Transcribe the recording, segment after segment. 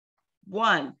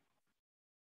one.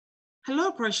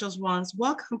 Hello, precious ones.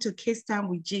 Welcome to Kiss Time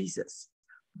with Jesus,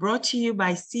 brought to you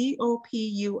by COP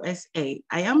USA.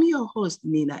 I am your host,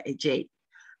 Nina Ajay.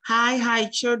 Hi,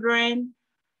 children.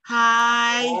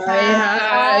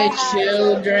 Hi,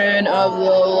 children of the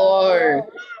Lord.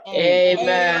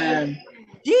 Amen.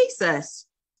 Jesus,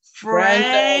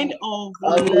 friend of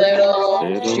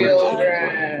little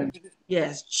children.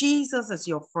 Yes, Jesus is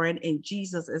your friend and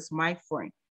Jesus is my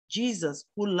friend. Jesus,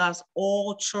 who loves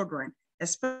all children,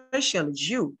 especially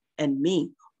you and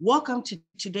me. Welcome to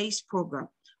today's program.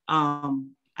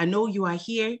 I know you are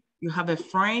here. You have a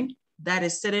friend that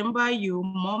is sitting by you,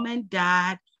 mom and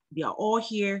dad. They are all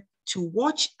here to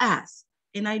watch us.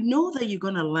 And I know that you're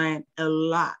going to learn a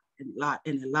lot.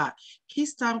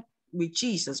 Kiss Time with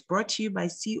Jesus, brought to you by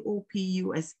COP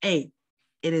USA.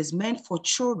 It is meant for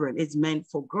children. It's meant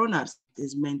for grown-ups.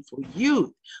 It's meant for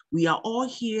youth. We are all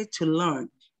here to learn.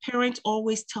 Parents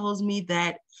always tells me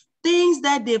that things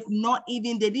that they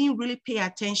didn't really pay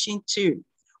attention to.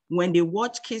 When they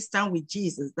watch Kiss Time with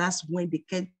Jesus, that's when they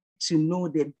get to know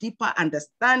the deeper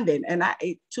understanding. And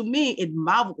to me, it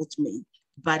marvels me.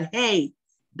 But hey,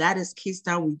 that is Kiss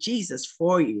Time with Jesus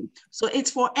for you. So it's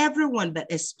for everyone,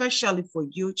 but especially for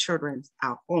you children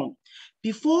at home.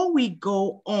 Before we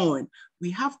go on, we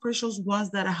have precious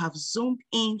ones that have zoomed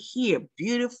in here.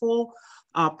 Beautiful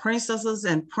princesses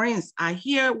and prince are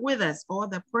here with us. All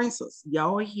the princes, they are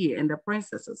all here, and the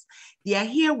princesses, they are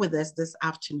here with us this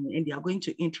afternoon, and they are going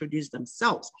to introduce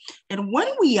themselves. And when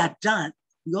we are done,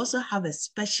 we also have a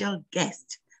special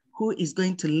guest who is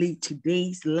going to lead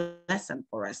today's lesson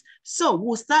for us. So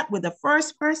we'll start with the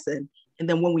first person, and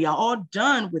then when we are all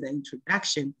done with the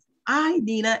introduction, I,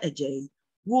 Nina Ajay,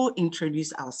 will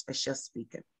introduce our special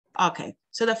speaker. Okay,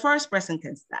 so the first person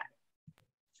can start.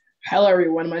 Hello,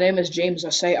 everyone. My name is James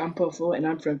Asai Ampofo, and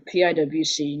I'm from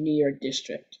PIWC, New York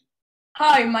District.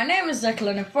 Hi, my name is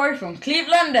Declan Ford from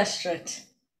Cleveland District.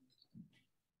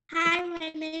 Hi,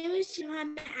 my name is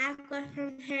Johanna Aqua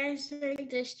from Harrisburg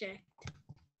District.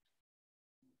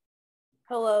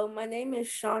 Hello, my name is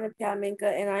Shauna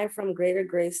Paminka, and I'm from Greater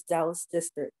Grace, Dallas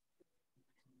District.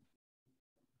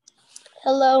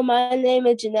 Hello, my name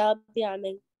is Janelle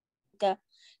Biaminka.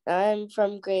 I'm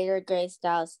from Greater Grace,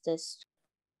 Dallas District.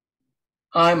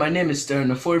 Hi, my name is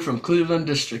Darren Ford from Cleveland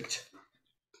District.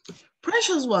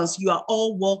 Precious ones, you are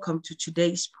all welcome to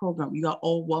today's program. You are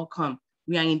all welcome.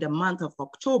 We are in the month of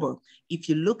October. If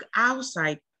you look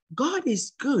outside, God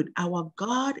is good. Our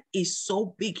God is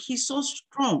so big. He's so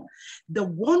strong. The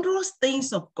wondrous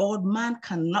things of God, man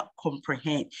cannot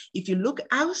comprehend. If you look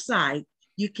outside,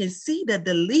 you can see that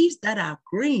the leaves that are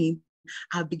green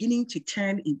are beginning to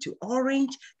turn into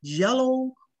orange,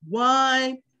 yellow,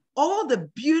 white, all the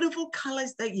beautiful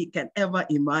colors that you can ever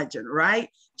imagine, right?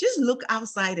 Just look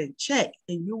outside and check,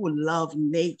 and you will love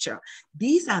nature.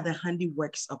 These are the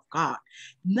handiworks of God.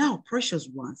 Now, precious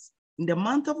ones, in the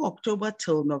month of October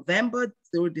till November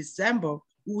through December,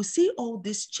 we will see all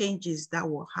these changes that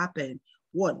will happen,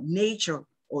 what nature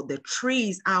or the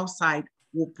trees outside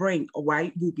will bring, all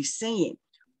right, we'll be seeing.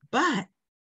 But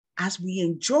as we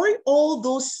enjoy all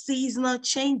those seasonal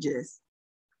changes,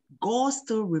 God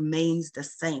still remains the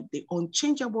same, the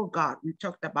unchangeable God. We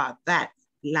talked about that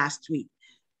last week.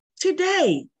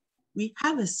 Today, we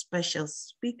have a special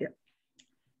speaker.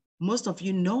 Most of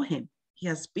you know him. He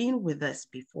has been with us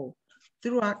before.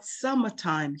 Throughout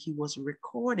summertime, he was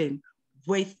recording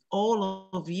with all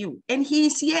of you. And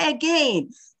he's here again.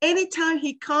 Anytime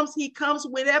he comes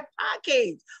with a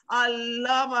package. I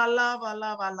love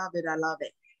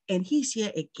it. And he's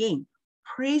here again.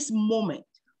 Praise moment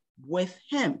with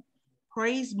him.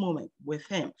 Praise moment with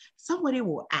him. Somebody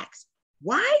will ask,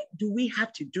 why do we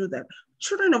have to do that?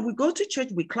 Children, if we go to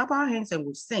church, we clap our hands and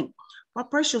we sing.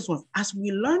 But precious ones, as we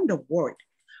learn the word,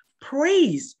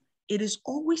 praise, it is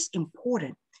always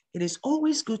important. It is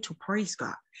always good to praise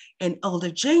God. And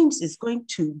Elder James is going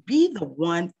to be the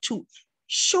one to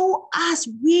show us,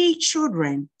 we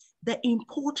children, the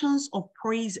importance of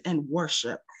praise and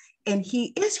worship. And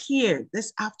he is here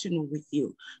this afternoon with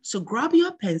you. So grab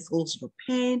your pencils, your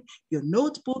pen, your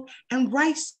notebook, and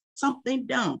write something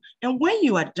down. And when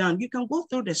you are done, you can go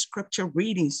through the scripture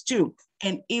readings too,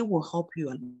 and it will help you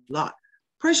a lot.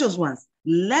 Precious ones,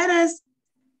 let us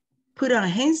put our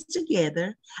hands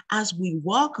together as we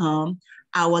welcome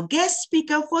our guest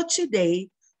speaker for today,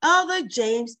 Elder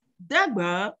James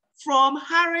Dagba from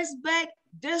Harrisburg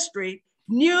District,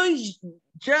 New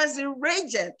Jersey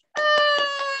region.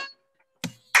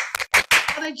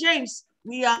 Elder James,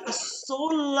 we are so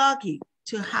lucky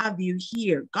to have you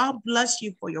here. God bless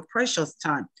you for your precious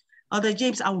time. Elder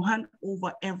James, I will hand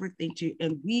over everything to you,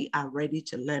 and we are ready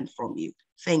to learn from you.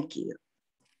 Thank you.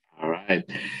 All right.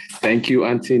 Thank you,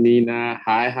 Auntie Nina.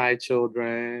 Hi,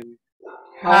 children.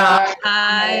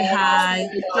 Hi,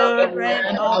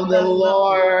 children of the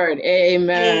Lord.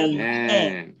 Amen.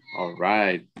 Amen. All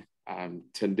right.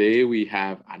 Today we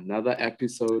have another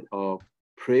episode of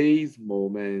Praise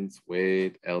Moments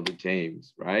with Elder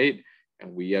James, right?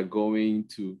 And we are going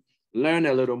to learn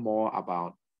a little more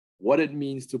about what it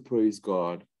means to praise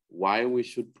God, why we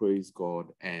should praise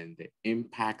God, and the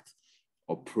impact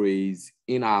of praise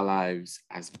in our lives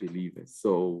as believers.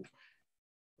 So,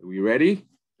 are we ready?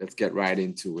 Let's get right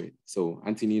into it. So,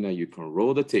 Auntie Nina, you can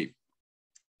roll the tape.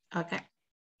 Okay.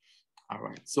 All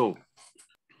right. So,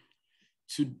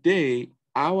 today,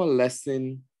 our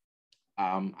lesson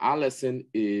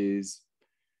is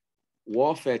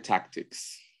warfare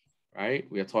tactics, right?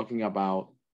 We are talking about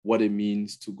what it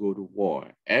means to go to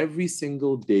war. Every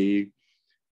single day,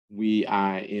 we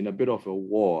are in a bit of a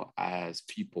war as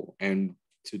people. And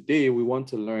today we want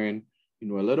to learn, a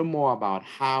little more about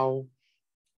how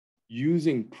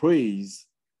using praise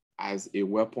as a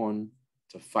weapon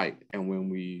to fight. And when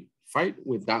we fight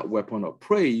with that weapon of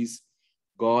praise,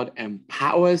 God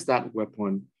empowers that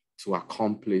weapon to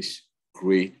accomplish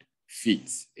great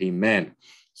feats. Amen.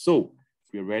 So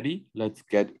if you're ready, let's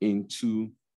get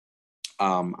into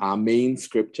our main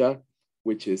scripture,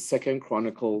 which is 2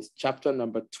 Chronicles chapter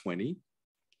number 20,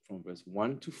 from verse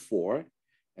 1 to 4.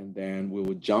 And then we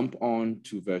will jump on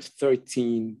to verse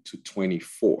 13 to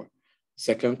 24.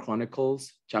 2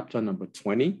 Chronicles chapter number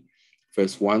 20,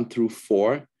 verse 1 through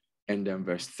 4, and then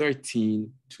verse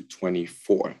 13 to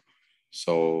 24.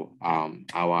 So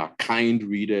our kind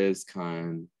readers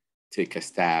can take a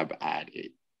stab at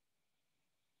it.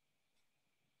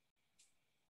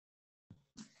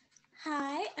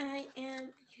 Hi, I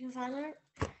am Giovanna,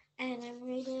 and I'm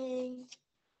reading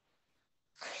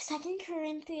 2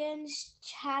 Chronicles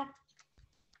chapter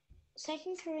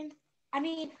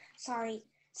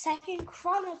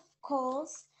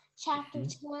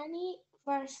 20,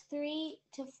 verse 3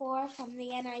 to 4 from the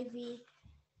NIV.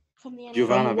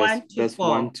 Giovanna, verse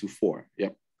 1 to 4.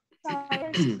 Yep. Sorry,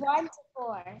 verse 1 to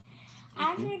 4.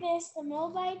 After this, the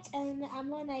Moabites and the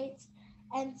Ammonites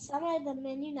and some of the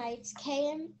Mennonites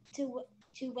came to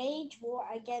wage war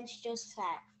against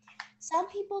Jehoshaphat. Some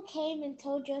people came and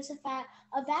told Jehoshaphat,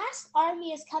 "A vast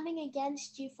army is coming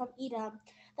against you from Edom,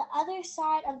 the other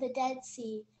side of the Dead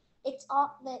Sea. It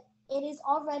is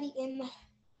already in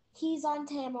Kizon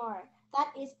Tamar,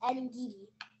 that is En-Gedi."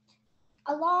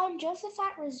 Alarmed,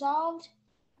 Jehoshaphat resolved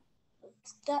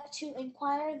to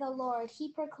inquire the Lord. He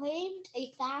proclaimed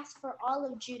a fast for all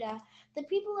of Judah. The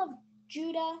people of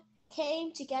Judah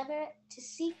came together to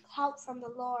seek help from the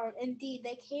Lord. Indeed,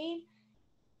 they came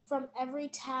from every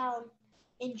town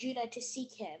in Judah to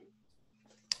seek him.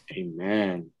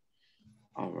 Amen.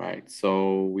 All right,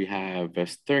 so we have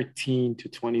verse 13 to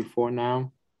 24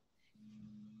 now.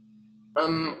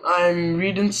 I'm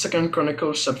reading 2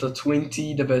 Chronicles chapter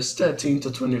 20, the verse 13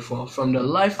 to 24 from the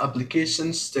Life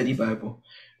Application Study Bible,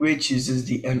 which uses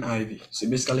the NIV. So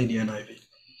basically the NIV.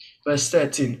 Verse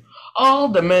 13. All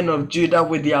the men of Judah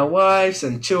with their wives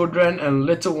and children and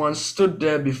little ones stood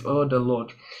there before the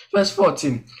Lord. Verse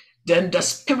 14. Then the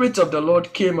Spirit of the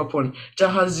Lord came upon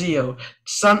Jahaziel,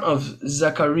 son of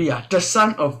Zechariah, the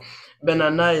son of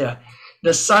Benaniah,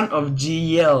 the son of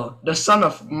Jeiel, the son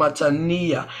of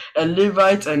Mattaniah, a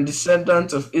Levite and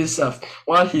descendant of Asaph,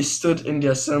 while he stood in the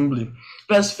assembly.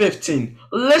 Verse 15.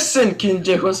 Listen, King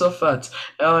Jehoshaphat,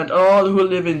 and all who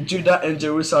live in Judah and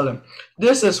Jerusalem.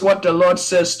 This is what the Lord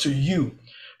says to you.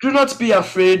 Do not be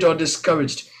afraid or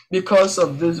discouraged because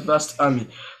of this vast army,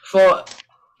 for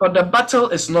the battle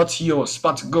is not yours,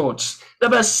 but God's. The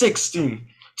verse 16.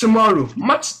 Tomorrow,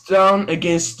 march down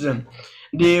against them.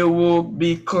 They will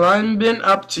be climbing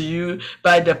up to you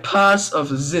by the pass of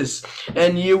Ziz,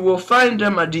 and you will find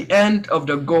them at the end of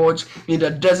the gorge in the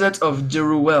desert of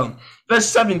Jeruel. Verse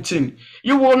 17.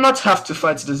 You will not have to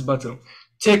fight this battle.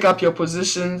 Take up your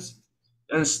positions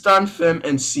and stand firm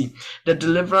and see the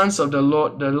deliverance of the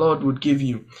Lord would give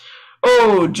you.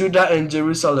 Oh, Judah and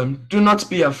Jerusalem, do not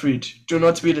be afraid. Do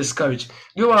not be discouraged.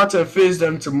 Go out and face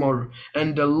them tomorrow,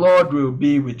 and the Lord will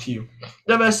be with you.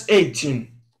 The verse 18.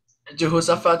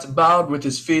 Jehoshaphat bowed with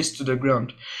his face to the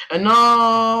ground, and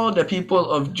all the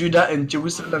people of Judah and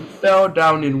Jerusalem fell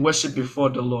down in worship before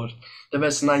the Lord. The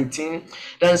verse 19.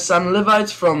 Then some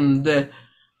Levites from the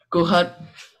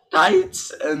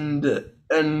Kohathites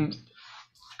and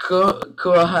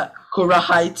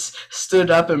Korahites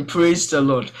stood up and praised the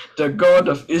Lord, the God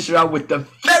of Israel, with a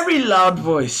very loud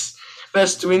voice.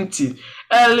 Verse 20.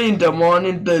 Early in the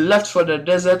morning, they left for the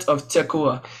desert of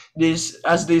Tekoa.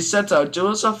 As they set out,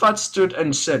 Jehoshaphat stood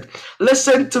and said,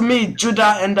 "Listen to me,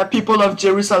 Judah and the people of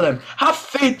Jerusalem. Have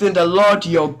faith in the Lord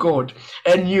your God,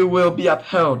 and you will be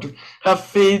upheld. Have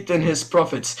faith in his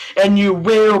prophets, and you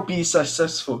will be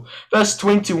successful." Verse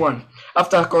 21.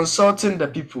 After consulting the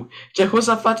people,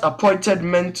 Jehoshaphat appointed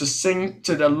men to sing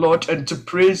to the Lord and to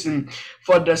praise him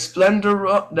for the splendor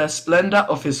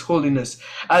of his holiness,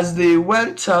 as they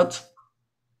went out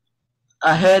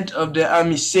ahead of the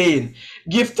army, saying,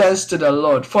 "Give thanks to the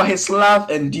Lord, for his love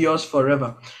endures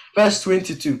forever." Verse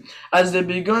 22. As they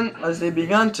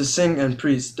began to sing and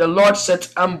praise, the Lord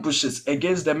set ambushes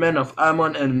against the men of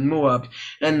Ammon and Moab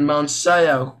and Mount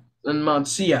Seir,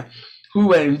 who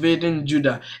were invading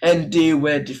Judah, and they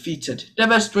were defeated.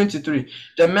 Verse 23.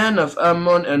 The men of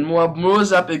Ammon and Moab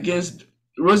rose up against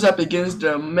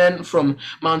the men from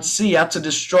Mount Seir to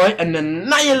destroy and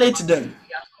annihilate them.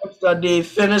 After they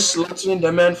finished slaughtering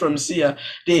the men from Seir,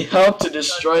 they helped to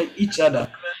destroy each other.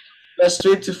 Verse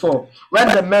 24. When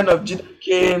the men of Judah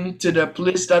came to the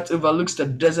place that overlooks the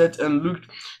desert and looked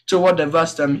toward the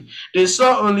vast army, they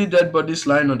saw only dead bodies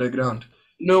lying on the ground.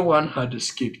 No one had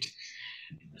escaped.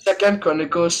 2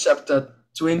 Chronicles chapter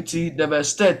 20, the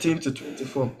verse 13 to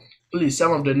 24. Please,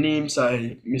 some of the names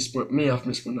I may have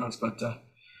mispronounced, but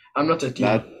I'm not a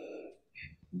teacher.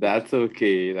 That's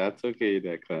okay. That's okay,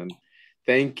 Declan.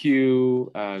 Thank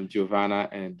you, Giovanna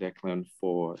and Declan,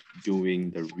 for doing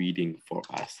the reading for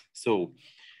us. So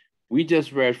we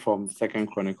just read from 2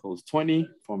 Chronicles 20,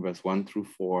 from verse 1 through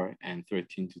 4 and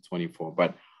 13 to 24.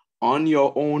 But on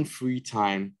your own free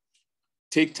time,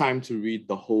 take time to read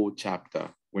the whole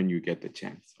chapter when you get the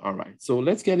chance. All right. So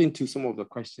let's get into some of the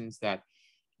questions that,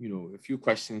 a few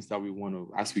questions that we want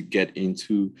to, as we get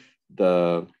into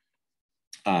the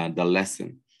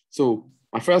lesson. So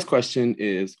my first question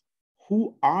is,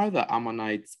 who are the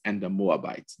Ammonites and the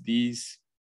Moabites? These,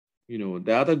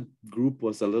 the other group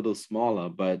was a little smaller,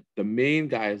 but the main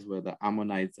guys were the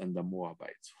Ammonites and the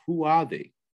Moabites. Who are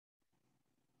they?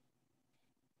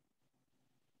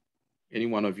 Any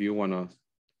one of you want to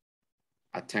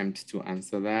attempt to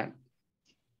answer that?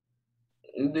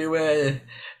 They were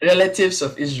relatives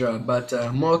of Israel, but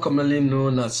more commonly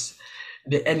known as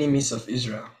the enemies of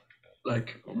Israel.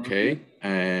 Okay,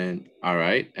 and all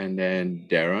right, and then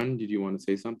Darren, did you want to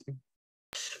say something?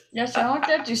 Yes, I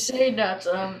wanted to say that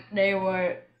they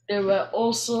were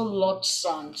also Lot's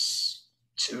sons,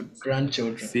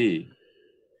 grandchildren. See,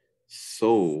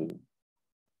 so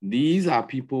these are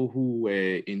people who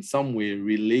were in some way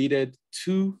related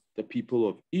to the people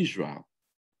of Israel,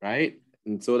 right?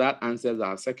 And so that answers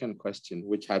our second question,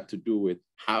 which had to do with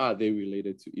how are they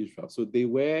related to Israel? So they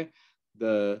were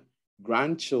the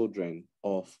grandchildren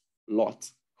of Lot,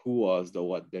 who was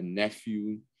the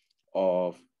nephew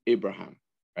of Abraham,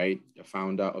 right? The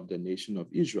founder of the nation of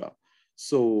Israel.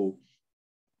 So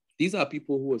these are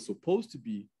people who were supposed to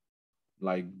be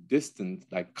like distant,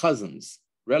 like cousins,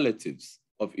 relatives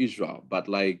of Israel. But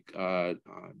like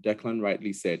Declan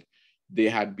rightly said, they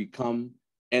had become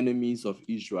enemies of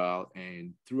Israel.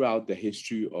 And throughout the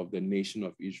history of the nation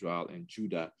of Israel and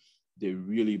Judah, they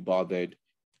really bothered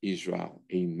Israel.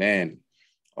 Amen.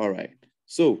 All right.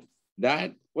 So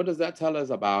what does that tell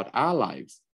us about our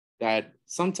lives? That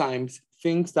sometimes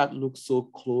things that look so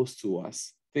close to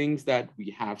us, things that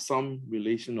we have some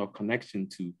relation or connection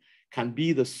to, can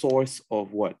be the source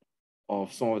of what?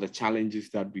 Of some of the challenges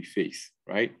that we face,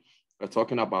 right? We're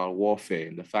talking about warfare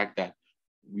and the fact that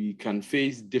we can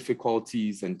face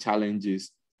difficulties and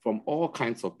challenges from all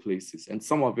kinds of places. And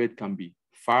some of it can be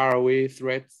faraway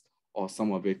threats, or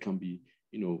some of it can be,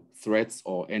 threats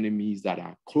or enemies that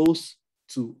are close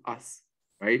to us,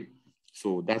 right?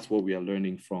 So that's what we are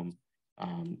learning from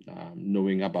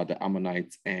knowing about the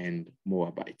Ammonites and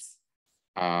Moabites.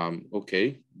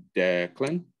 Okay,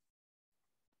 Declan?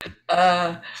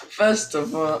 First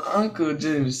of all, Uncle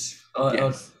James,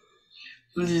 Yes.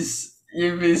 Please,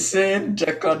 you've been saying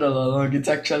Declan all along. It's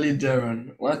actually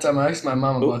Darren. One time I asked my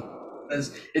mom about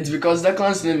this. It's because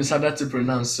Declan's name is harder to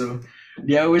pronounce, so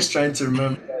they're always trying to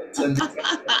remember it.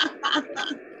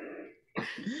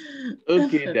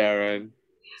 Okay, Darren.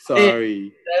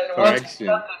 Sorry. Correction,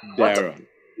 Darren.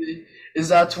 Is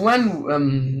that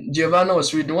when Giovanna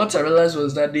was reading, what I realized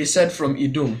was that they said from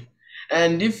Edom.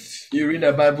 And if you read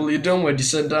the Bible, Edom were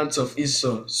descendants of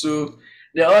Esau. So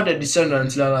they're all the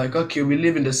descendants. They're like, okay, we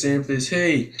live in the same place.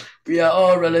 Hey, we are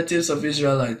all relatives of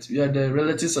Israelites. We are the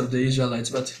relatives of the Israelites,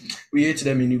 but we hate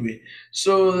them anyway.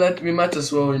 So we might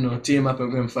as well, team up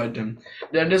and go and fight them.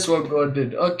 Then that's what God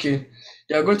did. Okay,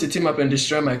 they are going to team up and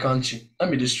destroy my country. Let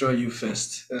me destroy you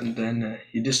first. And then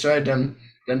he destroyed them.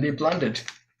 Then they plundered.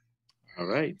 All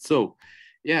right. So,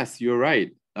 yes, you're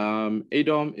right.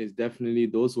 Edom is definitely,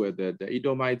 those were the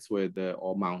Edomites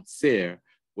or Mount Seir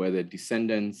were the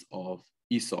descendants of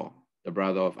Esau, the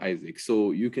brother of Isaac.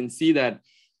 So you can see that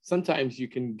sometimes you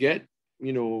can get,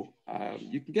 you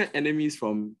can get enemies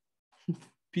from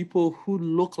people who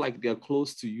look like they're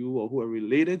close to you or who are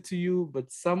related to you,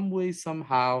 but some way,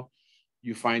 somehow,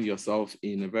 you find yourself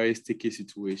in a very sticky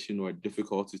situation or a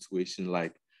difficult situation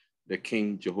like the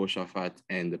king Jehoshaphat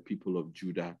and the people of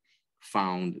Judah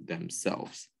found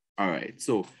themselves. All right,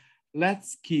 so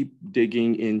let's keep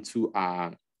digging into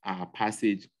our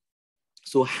passage.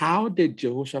 So how did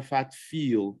Jehoshaphat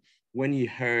feel when he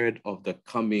heard of the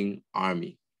coming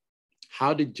army?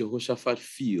 How did Jehoshaphat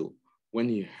feel when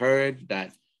he heard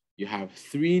that you have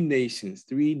three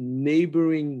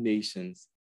neighboring nations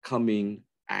coming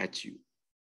at you?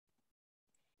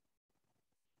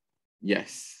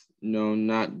 Yes, no,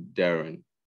 not Darren.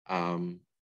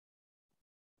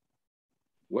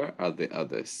 Where are the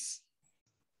others?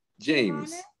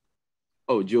 James. Giovanna?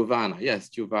 Oh, Giovanna. Yes,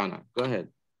 Giovanna. Go ahead.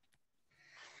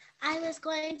 I was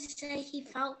going to say he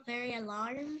felt very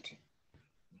alarmed.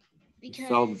 He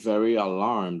felt very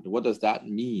alarmed. What does that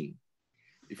mean?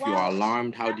 If you are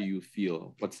alarmed, how do you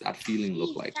feel? What's that feeling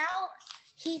look like?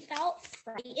 He felt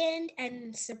frightened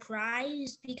and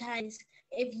surprised because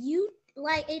if you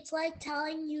it's like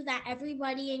telling you that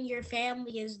everybody in your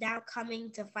family is now coming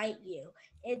to fight you.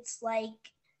 It's like,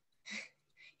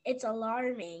 it's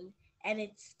alarming and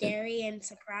it's scary and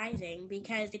surprising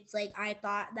because it's like, I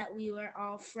thought that we were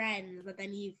all friends, but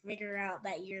then you figure out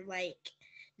that you're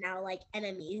now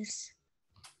enemies.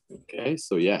 Okay,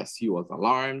 so yes, he was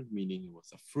alarmed, meaning he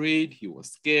was afraid, he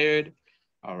was scared.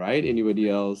 All right, anybody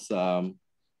else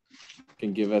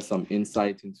can give us some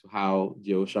insight into how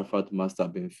Jehoshaphat must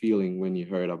have been feeling when he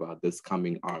heard about this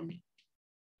coming army?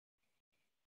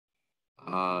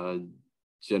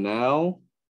 Janelle,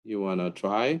 you want to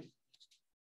try?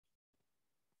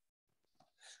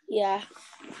 Yeah.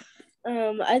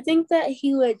 I think that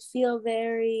he would feel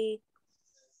very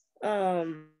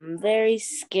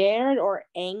scared or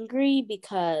angry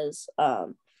because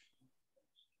all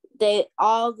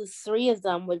the three of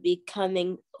them would be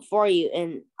coming for you,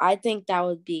 and I think that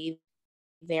would be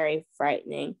very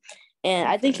frightening. And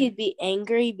I think he'd be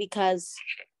angry because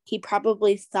he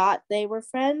probably thought they were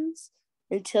friends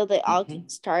until they all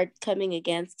started coming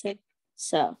against him.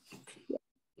 So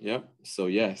Yep. So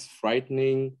yes,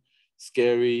 frightening,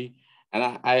 scary.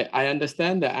 And I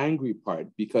understand the angry part,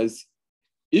 because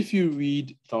if you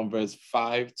read from verse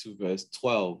 5 to verse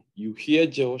 12, you hear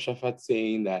Jehoshaphat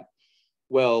saying that,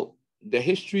 well, the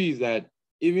history is that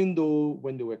even though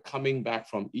when they were coming back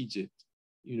from Egypt,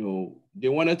 they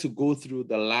wanted to go through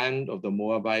the land of the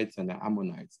Moabites and the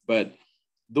Ammonites, but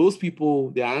those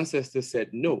people, their ancestors said,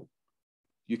 no,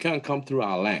 you can't come through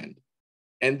our land.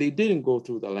 And they didn't go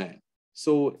through the land.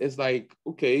 So it's like,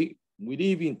 okay, we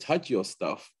didn't even touch your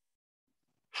stuff.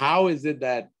 How is it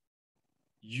that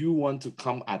you want to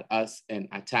come at us and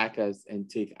attack us and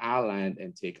take our land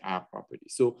and take our property?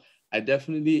 So I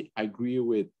definitely agree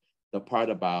with the part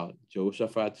about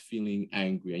Jehoshaphat feeling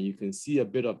angry. And you can see a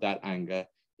bit of that anger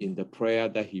in the prayer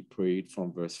that he prayed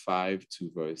from verse 5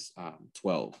 to verse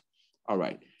 12. All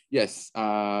right. Yes.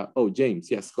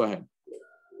 James. Yes, go ahead.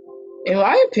 In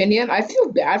my opinion, I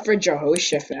feel bad for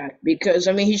Jehoshaphat because,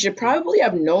 he should probably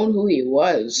have known who he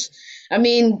was.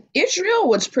 Israel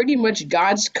was pretty much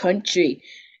God's country.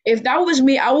 If that was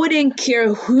me, I wouldn't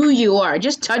care who you are.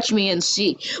 Just touch me and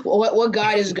see what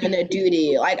God is going to do to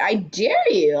you. I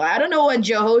dare you. I don't know what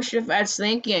Jehoshaphat's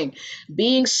thinking.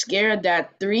 Being scared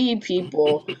that three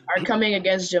people are coming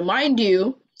against him. Mind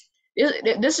you,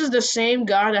 this is the same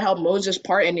God that helped Moses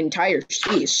part an entire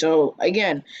sea. So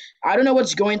again, I don't know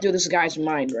what's going through this guy's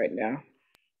mind right now.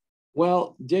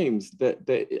 Well, James,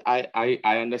 I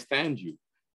understand you.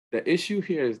 The issue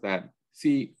here is that,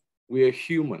 see, we are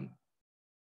human.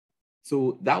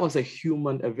 So that was a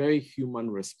very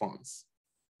human response.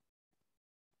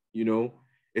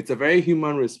 It's a very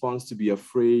human response to be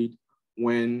afraid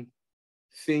when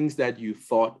things that you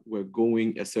thought were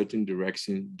going a certain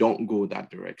direction don't go that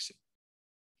direction.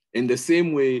 In the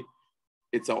same way,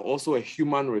 it's also a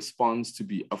human response to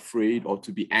be afraid or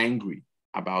to be angry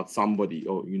about somebody,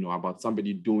 or, about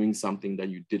somebody doing something that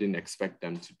you didn't expect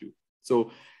them to do. So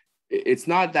it's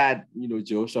not that,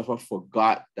 Jehoshaphat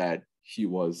forgot that he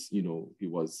was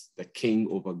the king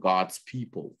over God's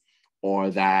people, or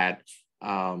that,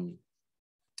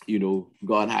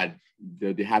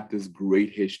 they had this great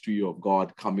history of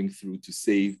God coming through to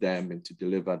save them and to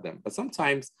deliver them. But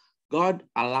sometimes God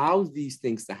allows these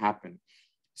things to happen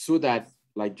so that,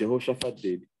 like Jehoshaphat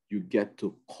did, you get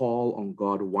to call on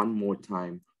God one more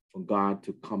time for God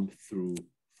to come through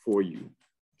for you.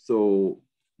 So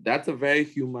that's a very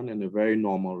human and a very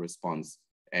normal response.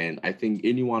 And I think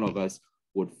any one of us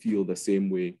would feel the same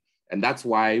way. And that's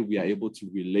why we are able to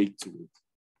relate to it,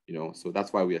 you know, so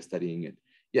that's why we are studying it.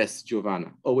 Yes,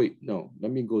 Giovanna. Oh, wait, no,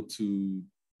 let me go to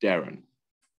Darren.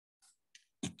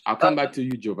 I'll come back to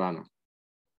you, Giovanna.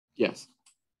 Yes.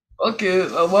 Okay,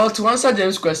 well, to answer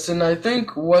James' question, I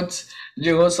think what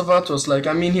Jehoshaphat was like,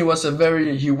 I mean, he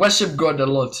worshipped God a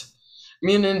lot,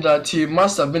 meaning that he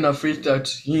must have been afraid that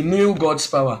he knew God's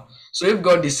power. So if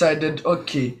God decided,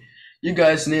 okay, you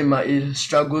guys' name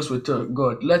struggles with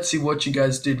God, let's see what you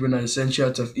guys did when I sent you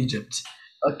out of Egypt.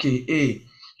 Okay,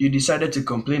 you decided to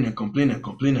complain and complain and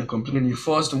complain and complain. You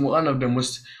forced one of the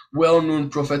most well-known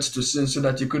prophets to sin so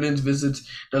that you couldn't visit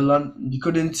the land, you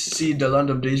couldn't see the land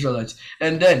of the Israelites.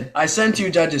 And then I sent you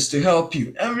judges to help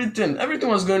you. Everything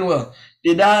was going well.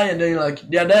 They die, and then you're like,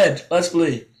 they're dead. Let's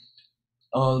play.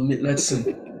 Let's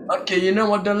sin. Okay, you know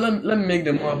what? Then let me make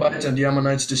the Moabites and the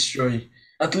Ammonites destroy.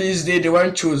 At least they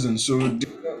weren't chosen, so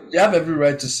they have every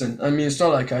right to sin. I mean, it's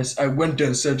not like I went there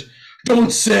and said,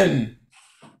 don't sin.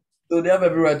 So they have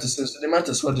every right to sin, so they might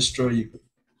as well destroy you.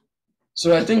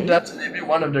 So I think that's maybe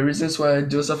one of the reasons why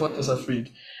Jehoshaphat was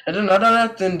afraid. And then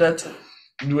another thing that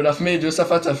would have made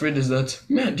Jehoshaphat afraid is that,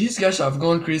 man, these guys have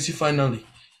gone crazy finally.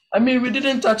 I mean, we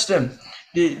didn't touch them.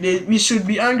 We should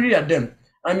be angry at them.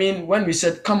 I mean, when we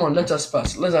said, come on, let us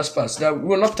pass, that we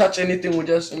will not touch anything, we'll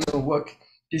just, work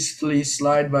this place,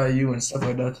 slide by you and stuff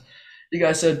like that. You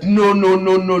guys said, no.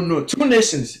 2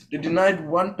 nations, they denied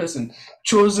one person,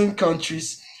 chosen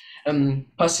countries,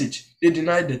 passage. They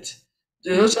denied it.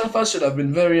 Jehoshaphat should have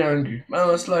been very angry. I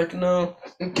was like, no,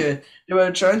 okay. They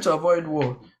were trying to avoid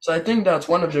war. So I think that's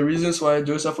one of the reasons why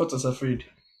Jehoshaphat was afraid.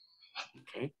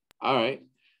 Okay. All right.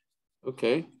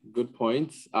 Okay. Good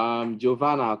points.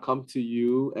 Giovanna, I'll come to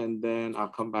you and then I'll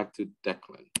come back to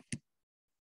Declan.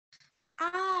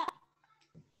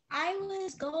 I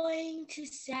was going to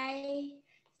say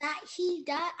that he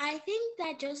does. I think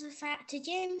that Jehoshaphat, to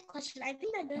James' question, I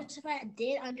think that Jehoshaphat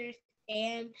did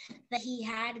understand that he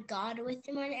had God with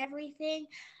him and everything,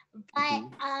 but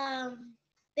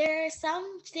there are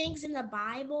some things in the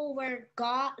Bible where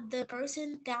the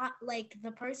person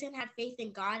had faith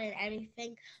in God and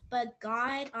everything, but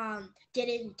God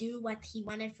didn't do what he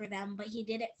wanted for them, but he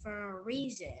did it for a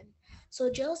reason. So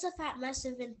Jehoshaphat must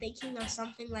have been thinking of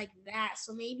something like that.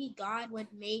 So maybe God would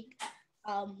make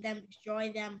them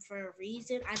destroy them for a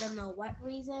reason. I don't know what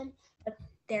reason, but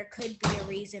there could be a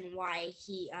reason why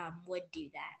he would do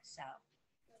that. So.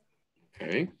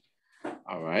 Okay.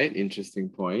 All right. Interesting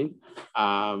point.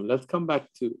 Let's come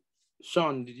back to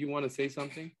Sean. Did you want to say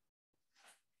something?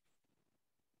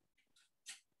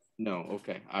 No.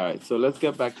 Okay. All right. So let's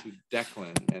get back to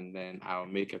Declan, and then I'll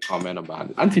make a comment about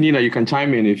it. Antonina, you can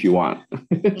chime in if you want.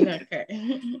 Okay.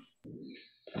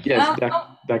 Yes,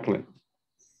 Declan.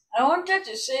 I wanted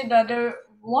to say that the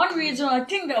one reason why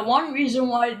King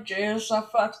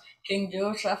Jehoshaphat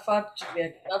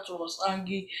was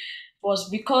angry was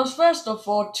because, first of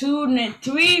all,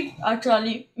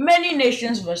 many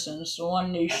nations versus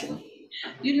one nation.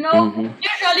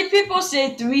 Usually people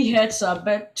say 2 heads are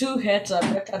better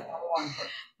than one.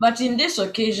 But in this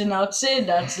occasion, I would say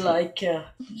that's like... 3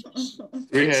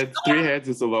 heads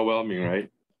is overwhelming,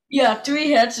 right? Yeah,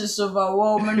 3 heads is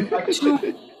overwhelming.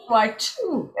 By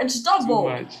two, it's double. Too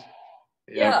much.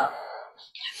 Yeah.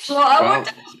 So I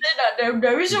wanted to say that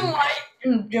the reason why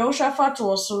Jehoshaphat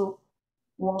was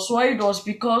worried was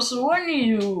because when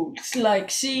you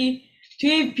see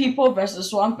 3 people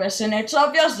versus 1 person, it's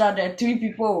obvious that the 3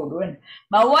 people would win.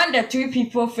 But when the 3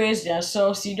 people face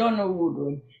themselves, you don't know who would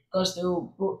win because they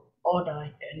will go all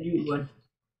die and you win.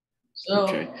 So,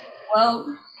 okay.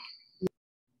 Well.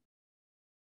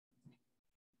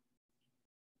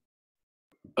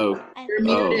 You're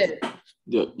muted.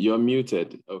 You're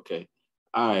muted. Okay.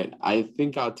 All right. I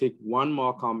think I'll take one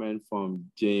more comment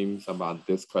from James about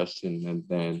this question, and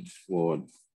then we'll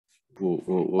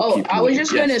keep I was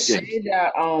just gonna James. say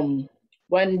that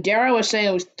when Dara was saying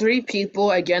it was 3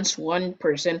 people against 1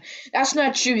 person, that's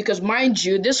not true because, mind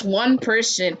you, this 1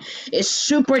 person is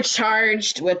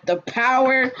supercharged with the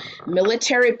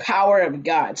military power of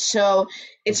God. So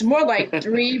it's more like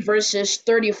 3 versus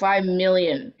 35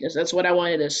 million. That's what I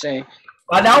wanted to say.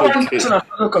 But that one person has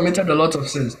also committed a lot of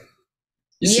sins.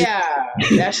 Yeah,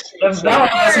 that's true. That one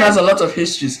person has a lot of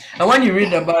histories. And when you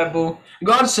read the Bible,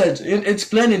 God said, it's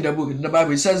plain in the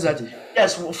Bible, it says that,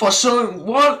 yes, for showing,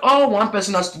 all 1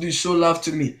 person has to do is show love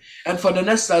to me. And for the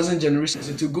next 1,000 generations,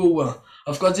 it will go well.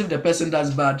 Of course, if the person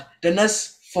does bad, the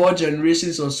next 4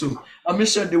 generations or so. I'm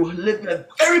sure they will live a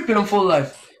very painful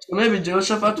life. So maybe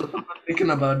Jehoshaphat was not thinking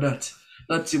about that.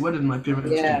 Let's see, what did my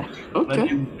parents Yeah. do?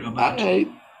 Okay. All right.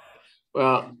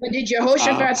 Well, But did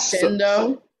Jehoshaphat sin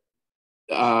though?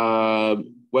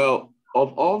 Well,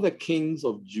 of all the kings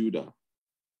of Judah,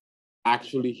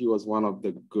 actually, he was one of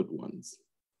the good ones.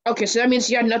 Okay, so that means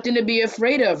he had nothing to be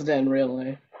afraid of then,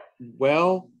 really.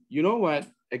 Well, you know what?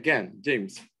 Again,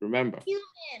 James, remember.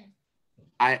 Human.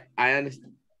 I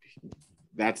understand.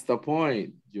 That's the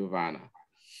point, Giovanna.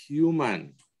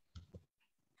 Human.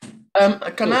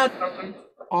 Can I add something?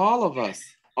 All of us,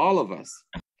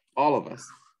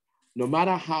 no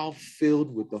matter how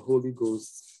filled with the Holy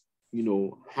Ghost,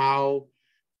 how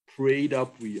prayed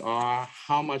up we are,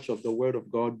 how much of the word of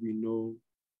God we know,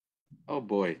 oh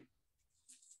boy,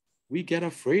 we get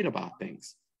afraid about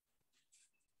things.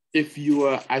 If you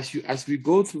are, as we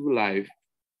go through life,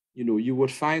 you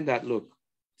would find that, look,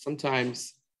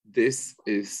 sometimes this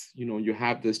is, you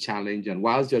have this challenge, and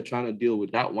whilst you're trying to deal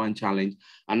with that one challenge,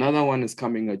 another one is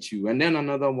coming at you, and then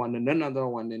another one, and then another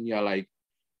one, and you're like,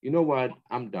 you know what,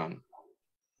 I'm done.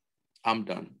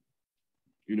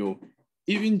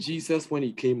 Even Jesus, when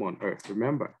he came on earth,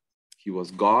 remember, he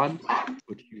was God,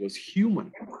 but he was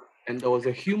human. And there was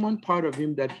a human part of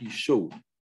him that he showed,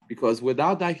 because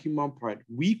without that human part,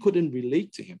 we couldn't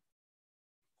relate to him.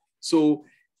 So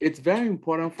it's very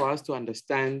important for us to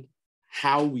understand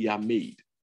how we are made.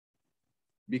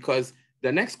 Because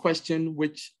the next question,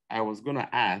 which I was going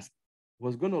to ask,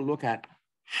 was going to look at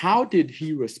how did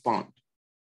he respond?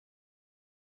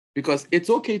 Because it's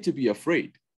okay to be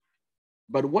afraid,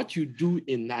 but what you do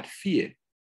in that fear,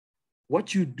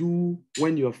 what you do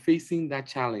when you're facing that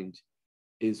challenge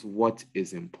is what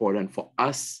is important for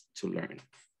us to learn.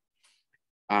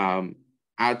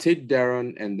 I'll take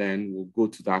Darren and then we'll go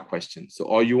to that question. So,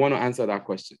 or you want to answer that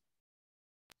question?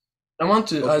 I want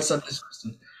to answer this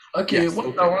question. Okay, yes,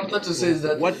 I wanted to say is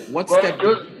that what step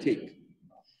did you take?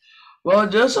 Well,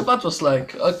 Jehoshaphat was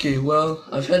like, okay, well,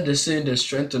 I've heard the saying there's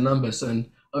strength in numbers, and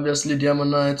obviously the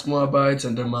Ammonites, Moabites,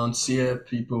 and the Mount Seir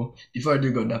people, before I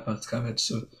do got that part covered.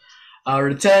 So I'll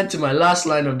return to my last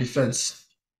line of defense,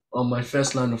 or my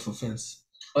first line of offense.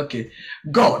 Okay,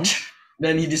 God.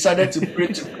 Then he decided to pray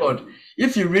to God.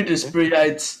 If you read his prayer,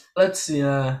 it's, let's see,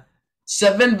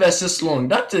 7 verses long.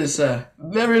 That is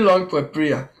very long for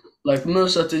prayer. Like, no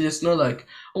strategy. It's not like,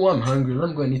 oh, I'm hungry,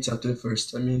 I'm going to eat something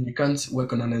first. I mean, you can't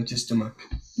work on an empty stomach.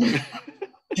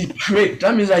 He prayed.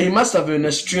 That means that he must have been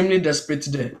extremely desperate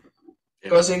there.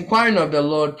 Because inquiring of the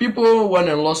Lord, people won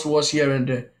and lost wars here and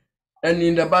there. And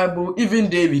in the Bible, even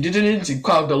David didn't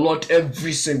inquire of the Lord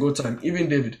every single time. Even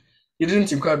David, he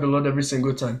didn't inquire of the Lord every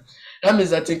single time. That means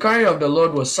that inquiring of the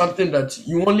Lord was something that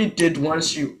you only did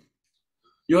once you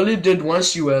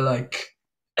were like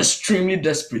extremely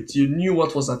desperate. You knew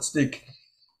what was at stake.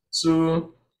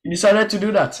 So he decided to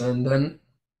do that, and then,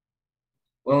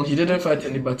 well, he didn't fight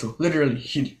any battle. Literally,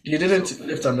 he didn't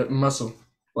lift a muscle,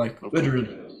 like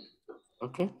literally.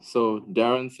 Okay, so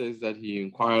Darren says that he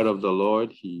inquired of the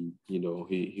Lord. He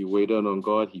waited on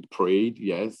God. He prayed.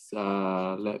 Yes.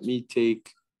 Let me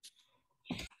take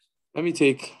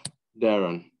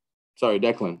Darren. Sorry,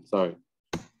 Declan. Sorry.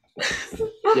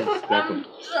 Yes, Declan.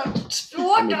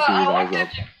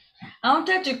 I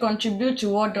wanted to contribute to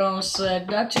what Don said.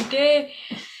 That today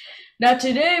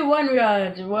when we are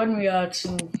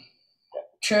in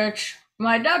church,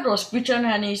 my dad was preaching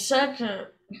and he said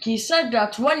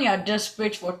that when you are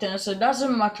desperate for things, it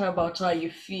doesn't matter about how you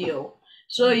feel.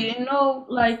 So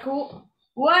like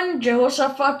when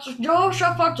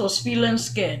Jehoshaphat was feeling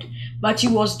scared, but he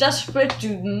was desperate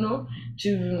to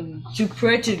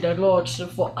pray to the Lord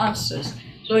for answers.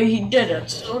 So he did it.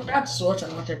 So that's what I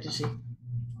wanted to say.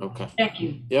 Okay. Thank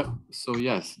you. Yep. So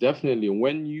yes, definitely.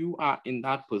 When you are in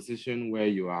that position where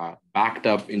you are backed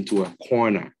up into a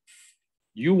corner,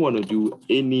 you want to do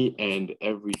any and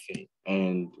everything.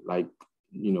 And like,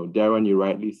 Darren, you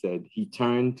rightly said, he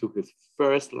turned to his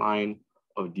first line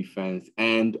of defense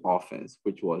and offense,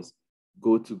 which was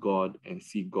go to God and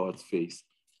see God's face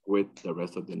with the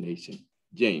rest of the nation.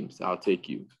 James, I'll take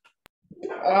you.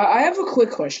 I have a quick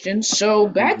question. So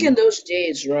back in those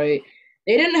days, right,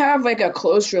 they didn't have like a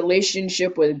close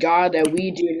relationship with God that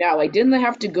we do now. Like, didn't they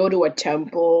have to go to a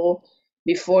temple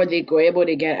before they were able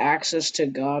to get access to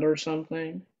God or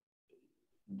something?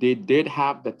 They did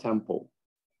have the temple.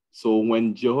 So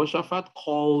when Jehoshaphat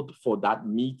called for that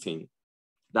meeting,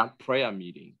 that prayer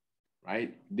meeting,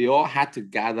 right, they all had to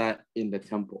gather in the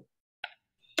temple.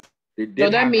 So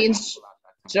that means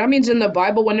in the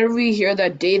Bible, whenever we hear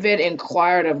that David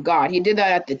inquired of God, he did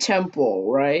that at the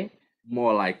temple, right?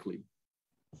 More likely.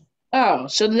 Oh,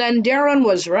 so then Darren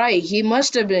was right. He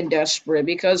must have been desperate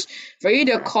because for you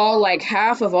to call like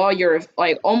half of all your,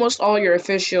 like almost all your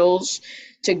officials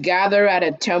to gather at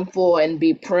a temple and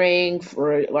be praying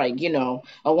for like, a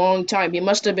long time, he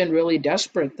must have been really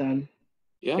desperate then.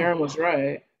 Yeah. Darren was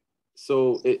right.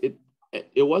 So it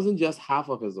wasn't just half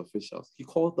of his officials. He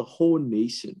called the whole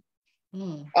nation.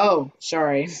 Oh,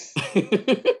 sorry.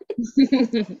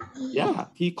 Yeah,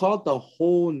 he called the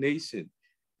whole nation.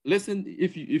 Listen,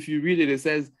 if you read it, it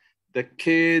says the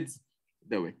kids,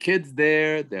 there were kids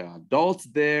there, there are adults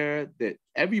there, that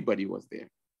everybody was there.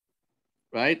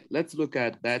 Right? Let's look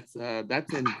at that.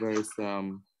 That's in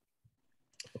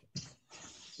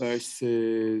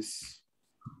verses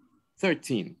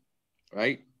 13,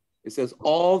 right? It says,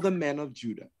 all the men of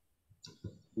Judah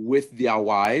with their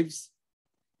wives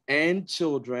and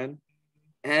children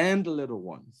and little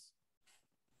ones.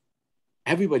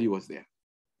 Everybody was there.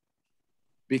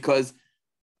 Because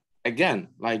again,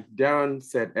 like Darren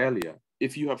said earlier,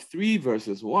 if you have 3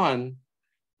 versus 1,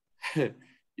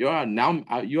 you are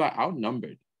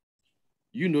outnumbered.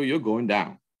 You know you're going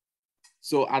down.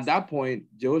 So at that point,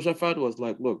 Jehoshaphat was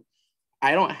like, look,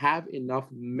 I don't have enough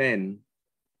men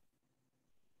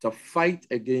to fight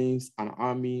against an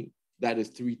army that is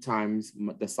 3 times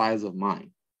the size of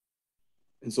mine.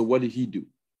 And so what did he do?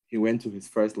 He went to his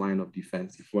first line of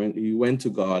defense. He went to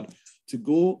God to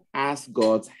go ask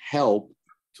God's help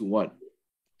to what?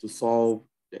 To solve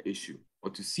the issue or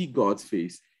to see God's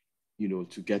face,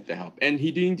 to get the help. And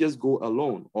he didn't just go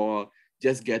alone or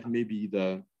just get maybe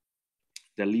the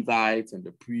Levites and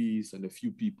the priests and a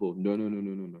few people. No.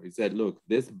 He said, look,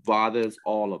 this bothers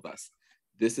all of us.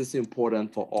 This is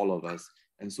important for all of us.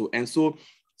 And so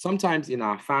sometimes in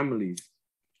our families,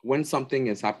 when something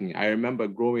is happening, I remember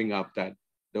growing up that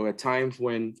there were times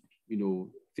when,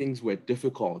 things were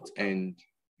difficult and,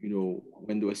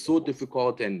 when they were so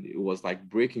difficult and it was like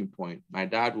breaking point, my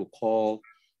dad would call,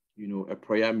 a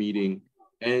prayer meeting.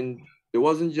 And it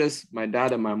wasn't just my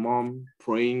dad and my mom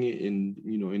praying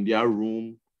in their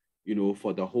room,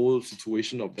 for the whole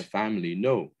situation of the family.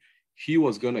 No, he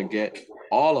was going to get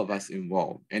all of us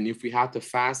involved. And if we had to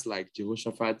fast like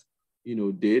Jehoshaphat,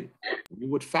 did, we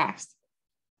would fast.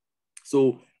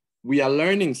 So we are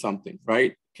learning something,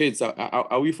 right? Kids,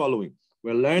 are we following?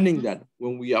 We're learning that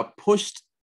when we are pushed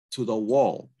to the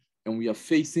wall and we are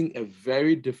facing a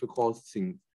very difficult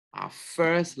thing, our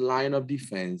first line of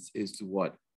defense is to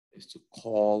what? Is to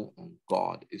call on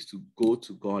God, is to go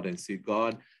to God and say,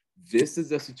 God, this is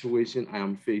the situation I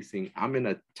am facing. I'm in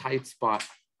a tight spot.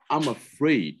 I'm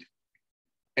afraid.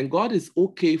 And God is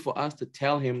okay for us to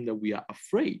tell him that we are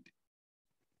afraid.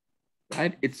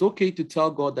 Right? It's okay to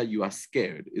tell God that you are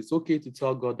scared. It's okay to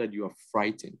tell God that you are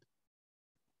frightened.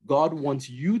 God wants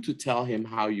you to tell him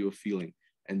how you're feeling,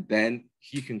 and then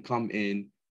he can come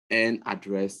in and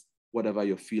address whatever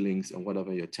your feelings and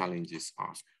whatever your challenges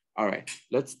are. All right,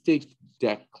 let's take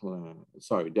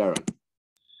Darren.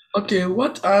 Okay,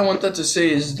 what I wanted to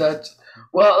say is that,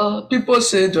 well, people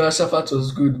say Jehoshaphat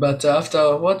was good, but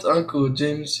after what Uncle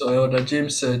James or Elder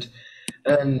James said,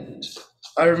 and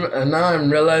now I'm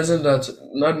realizing that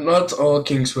not all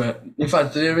kings were. In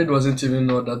fact, David wasn't even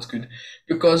all that good,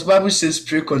 because Bible says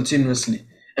pray continuously,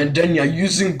 and then you're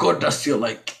using God as your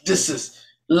like this is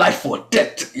life or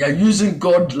death. You're using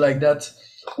God like that.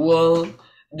 Well,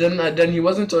 then he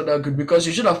wasn't all that good, because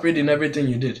you should have prayed in everything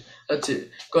you did. That's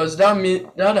it. Because that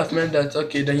would have meant that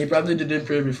okay, then he probably didn't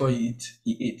pray before he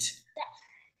ate.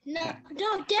 No,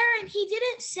 Darren, he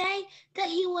didn't say that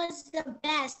he was the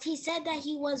best. He said that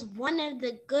he was one of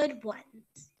the good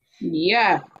ones.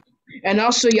 Yeah. And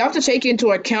also, you have to take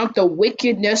into account the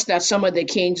wickedness that some of the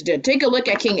kings did. Take a look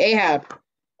at King Ahab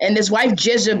and his wife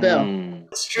Jezebel.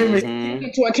 Take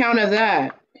into account of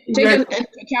that. Take into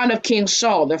account of King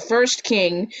Saul, the first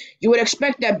king. You would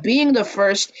expect that being the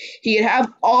first, he'd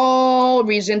have all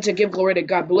reason to give glory to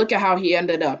God. But look at how he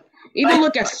ended up. Even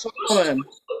look at Solomon,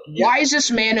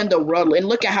 wisest man in the world, and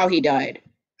look at how he died.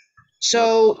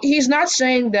 So he's not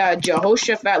saying that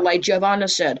Jehoshaphat, like Giovanna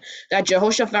said, that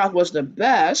Jehoshaphat was the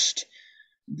best,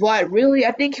 but really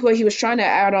I think what he was trying to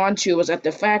add on to was that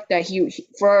the fact that he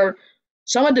for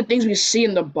some of the things we see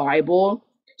in the Bible,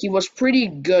 he was pretty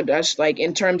good as like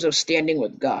in terms of standing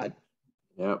with God.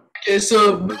 Yep. Okay,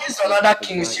 so based on other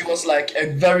kings, he was like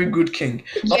a very good king.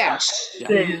 Yes.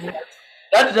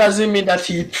 That doesn't mean that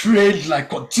he prayed like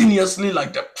continuously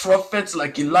like the prophets,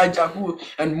 like Elijah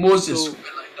and Moses were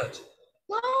like that.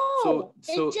 No,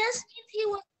 it just means he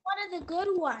was one of the good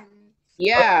ones.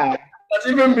 Yeah.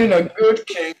 But even being a good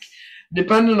king,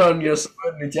 depending on your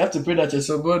subordinate, you have to pray that your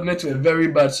subordinate were very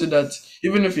bad, so that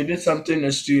even if you did something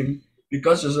extreme,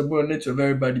 because you're subordinate to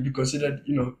everybody, be considered,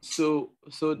 So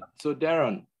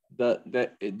Darren,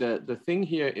 the thing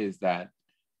here is that,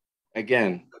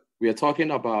 again, we are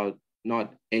talking about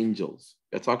not angels.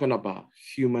 We're talking about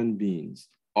human beings,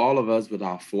 all of us with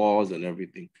our flaws and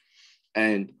everything.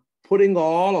 And putting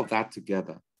all of that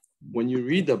together, when you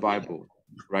read the Bible,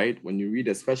 right? When you read,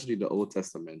 especially the Old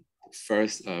Testament,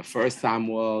 First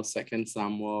Samuel, Second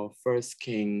Samuel, First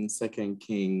Kings, Second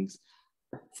Kings,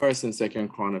 First and Second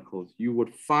Chronicles, you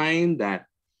would find that,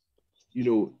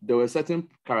 there were certain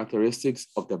characteristics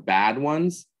of the bad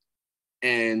ones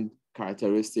and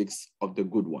characteristics of the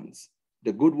good ones.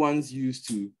 The good ones used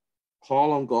to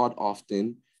call on God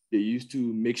often. They used to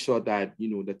make sure that,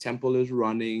 the temple is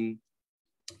running.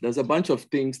 There's a bunch of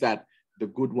things that the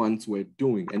good ones were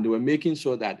doing, and they were making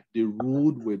sure that they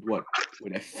ruled with what?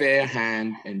 With a fair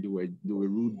hand, and they were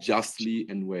ruled justly,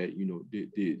 and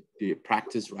they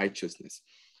practiced righteousness.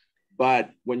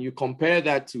 But when you compare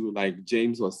that to, like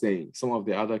James was saying, some of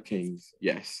the other kings,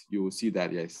 yes, you will see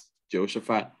that, yes,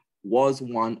 Jehoshaphat was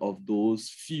one of those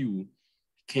few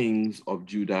kings of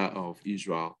Judah, of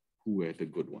Israel, who were the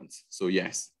good ones. So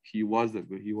yes, he was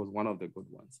one of the good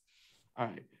ones. All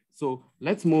right, so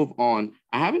let's move on.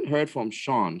 I haven't heard from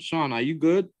Sean. Sean, are you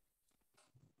good?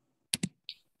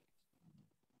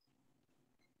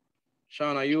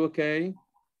 Sean, are you okay?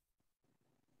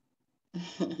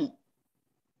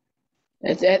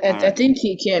 I think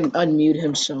he can unmute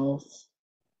himself.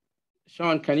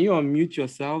 Sean, can you unmute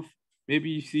yourself? Maybe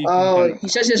you see. Oh, he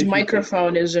says his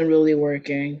microphone isn't really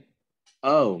working.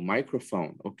 Oh,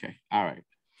 microphone. Okay. All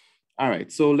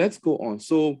right. So let's go on.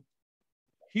 So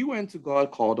he went to God,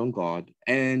 called on God,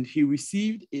 and he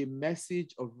received a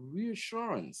message of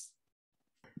reassurance.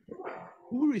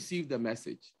 Who received the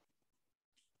message?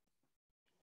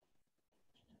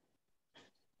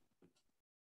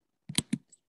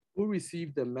 Who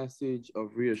received the message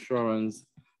of reassurance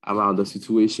about the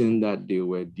situation that they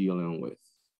were dealing with?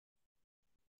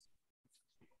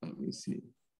 Let me see.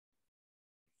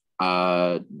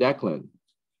 Declan.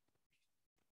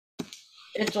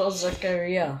 It was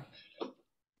Zechariah,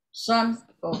 son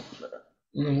of...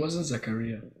 No, it wasn't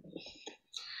Zechariah.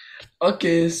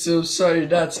 Okay, so sorry,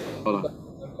 that's...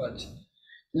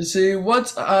 You see,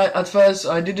 at first,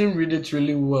 I didn't read it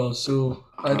really well, so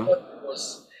I thought it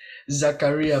was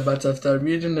Zechariah, but after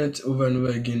reading it over and over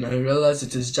again, I realized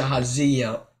it is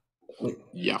Jahaziel.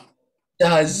 Yeah.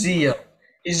 Jahaziel.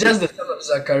 It's just the son of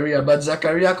Zechariah, but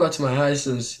Zechariah caught my eye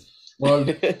since, well,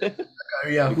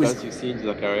 Zechariah. Because you've seen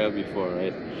Zechariah before,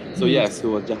 right? So yes, it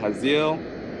was Jahaziel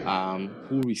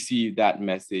who received that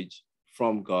message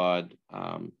from God,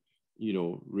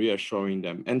 reassuring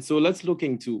them. And so let's look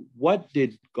into, what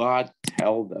did God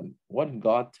tell them? What did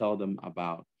God tell them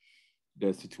about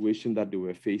the situation that they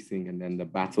were facing and then the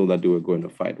battle that they were going to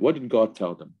fight? What did God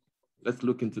tell them? Let's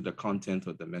look into the content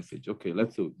of the message. Okay,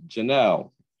 let's do Janelle.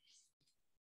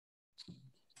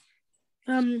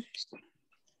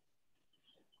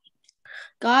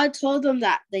 God told them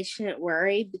that they shouldn't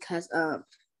worry because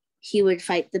he would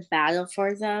fight the battle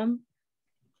for them.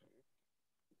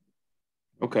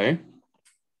 Okay.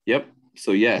 Yep.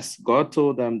 So yes, God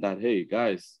told them that, hey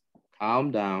guys,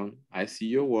 calm down. I see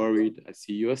you're worried. I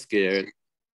see you're scared,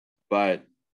 but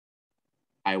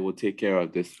I will take care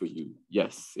of this for you.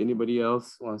 Yes. Anybody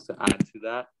else wants to add to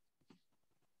that?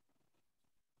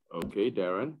 Okay,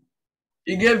 Darren.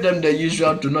 He gave them the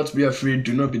usual: do not be afraid,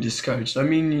 do not be discouraged. I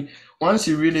mean, once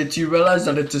you read it, you realize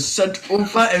that it is said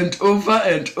over and over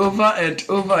and over and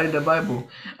over in the Bible.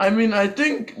 I mean, I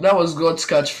think that was God's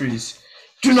catchphrase.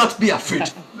 Do not be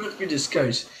afraid, do not be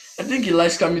discouraged. I think he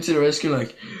likes coming to the rescue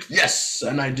like, yes,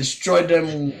 and I destroyed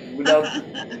them without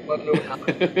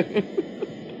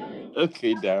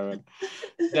Okay, Darren.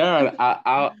 Darren,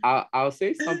 I'll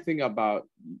say something about,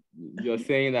 you're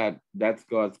saying that that's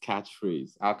God's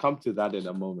catchphrase. I'll come to that in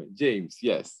a moment. James,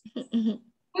 yes. I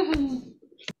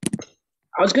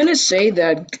was gonna say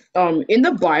that in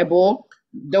the Bible,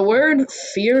 the word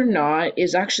fear not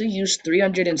is actually used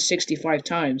 365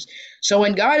 times. So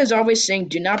when God is always saying,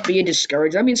 do not be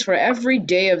discouraged, that means for every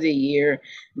day of the year,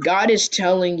 God is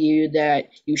telling you that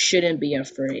you shouldn't be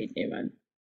afraid. Amen.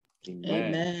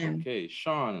 Amen. Okay,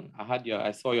 Sean,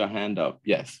 I saw your hand up.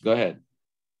 Yes, go ahead.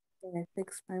 I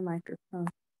fixed my microphone.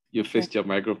 You fixed your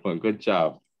microphone. Good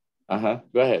job. Go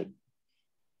ahead.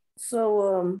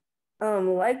 So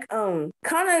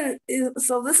kind of,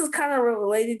 so this is kind of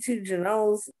related to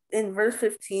Janelle's. In verse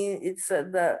 15, it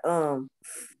said that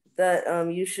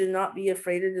you should not be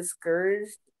afraid or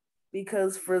discouraged,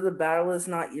 because for the battle is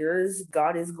not yours.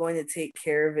 God is going to take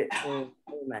care of it.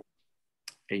 Amen.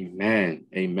 Amen.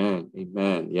 Amen.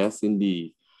 Amen. Yes,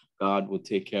 indeed. God will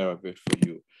take care of it for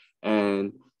you.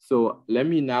 And so let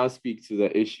me now speak to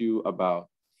the issue about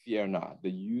fear not, the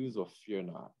use of fear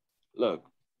not. Look,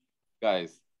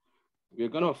 guys, we're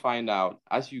going to find out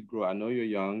as you grow. I know you're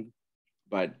young,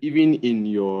 but even in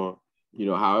your,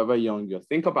 however young you're,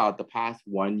 think about the past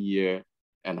 1 year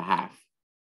and a half.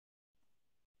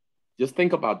 Just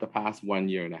think about the past 1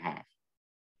 year and a half.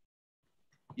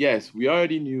 Yes, we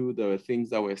already knew there were things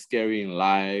that were scary in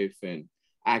life and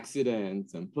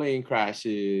accidents and plane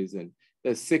crashes and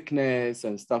there's sickness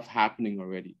and stuff happening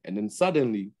already. And then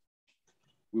suddenly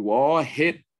we were all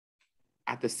hit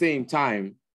at the same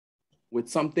time with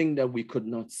something that we could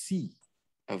not see,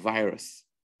 a virus.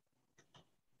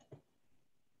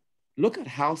 Look at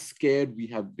how scared we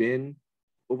have been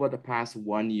over the past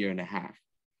 1 year and a half,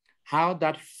 how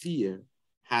that fear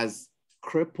has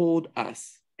crippled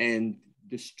us and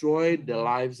destroyed the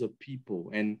lives of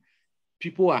people. And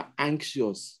people are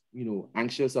anxious,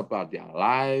 anxious about their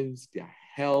lives, their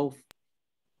health,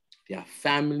 their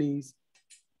families.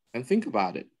 And think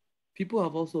about it. People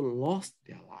have also lost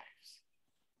their lives.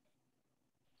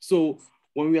 So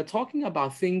when we are talking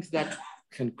about things that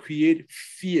can create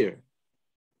fear,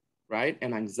 right,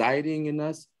 and anxiety in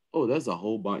us, there's a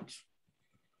whole bunch.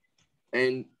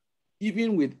 And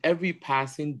even with every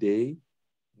passing day,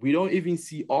 we don't even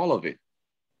see all of it,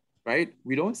 right?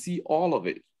 We don't see all of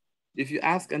it. If you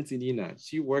ask Auntie Nina,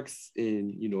 she works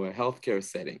in, a healthcare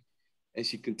setting, and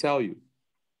she can tell you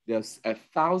there's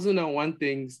 1,001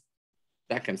 things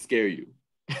that can scare you.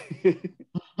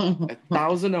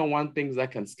 1,001 things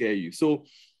that can scare you. So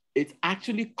it's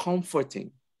actually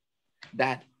comforting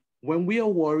that when we are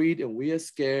worried and we are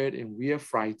scared and we are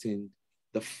frightened,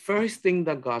 the first thing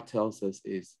that God tells us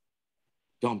is,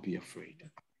 don't be afraid.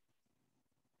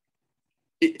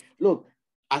 Look,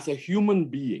 as a human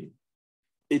being,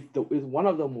 it's one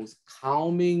of the most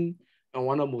calming and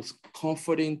one of the most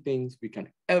comforting things we can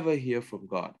ever hear from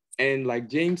God. And like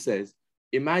James says,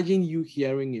 imagine you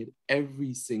hearing it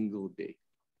every single day.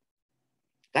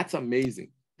 That's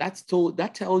amazing.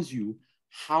 That tells you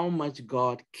how much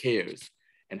God cares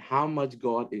and how much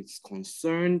God is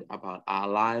concerned about our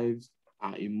lives,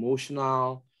 our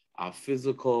emotional, our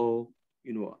physical,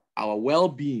 our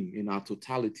well-being in our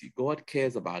totality. God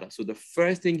cares about us. So the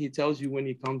first thing he tells you when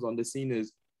he comes on the scene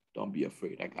is, don't be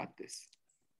afraid, I got this.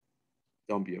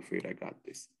 Don't be afraid, I got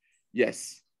this.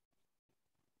 Yes.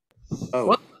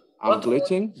 Oh, I'm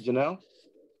glitching, Janelle?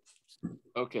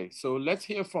 Okay, so let's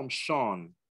hear from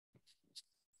Sean.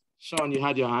 Sean, you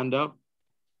had your hand up?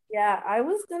 Yeah, I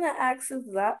was gonna ask if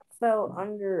that fell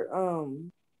under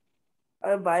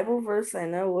a Bible verse I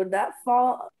know. Would that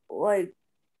fall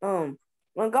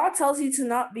when God tells you to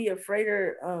not be afraid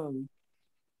or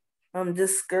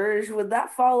discouraged, would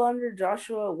that fall under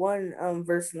Joshua 1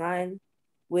 verse 9,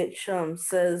 which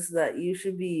says that you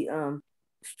should be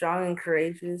strong and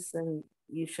courageous and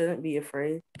you shouldn't be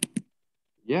afraid?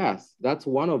 Yes, that's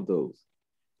one of those.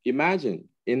 Imagine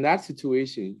in that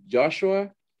situation,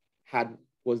 Joshua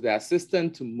was the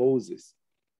assistant to Moses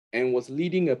and was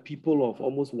leading a people of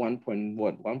almost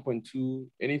 1.2,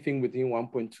 anything between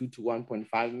 1.2 to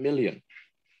 1.5 million,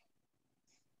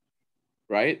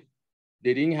 right?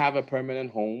 They didn't have a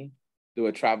permanent home. They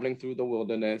were traveling through the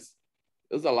wilderness.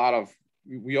 There's a lot of,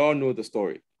 we all know the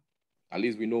story. At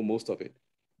least we know most of it.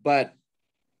 But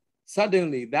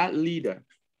suddenly that leader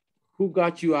who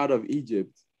got you out of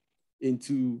Egypt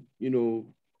into,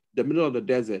 the middle of the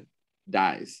desert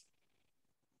dies.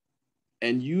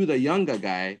 And you, the younger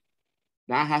guy,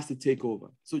 now has to take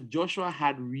over. So Joshua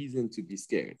had reason to be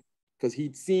scared because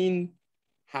he'd seen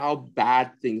how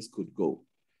bad things could go.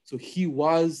 So he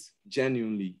was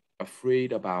genuinely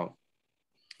afraid about,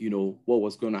 what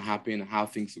was going to happen, how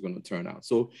things are going to turn out.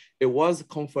 So it was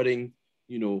comforting,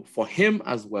 for him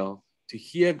as well to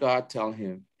hear God tell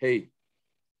him, hey,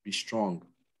 be strong,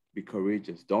 be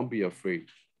courageous, don't be afraid.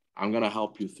 I'm going to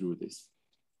help you through this.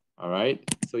 All right.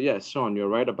 So yes, Sean, you're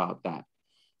right about that.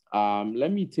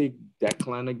 Let me take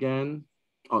Declan again.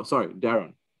 Oh, sorry,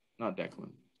 Darren, not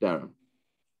Declan, Darren.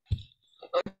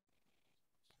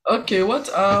 Okay, what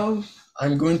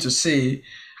I'm going to say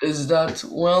is that,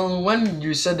 well, when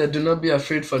you said that do not be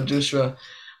afraid for Joshua,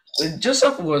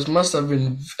 Joseph must have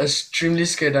been extremely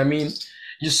scared. I mean,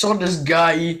 you saw this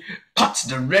guy part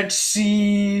the Red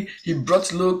Sea, he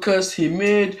brought locusts, he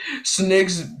made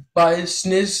snakes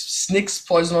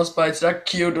poisonous bites that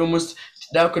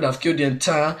could have killed the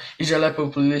entire Israelite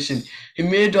population. He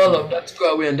made all of that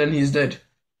go away and then he's dead.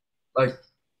 Like,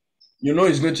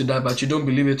 he's going to die, but you don't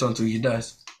believe it until he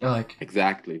dies. You're like,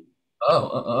 exactly.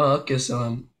 Okay,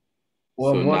 so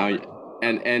now,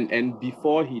 and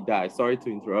before he died, sorry to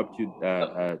interrupt you,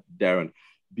 Darren,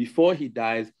 before he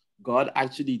dies, God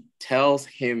actually tells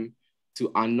him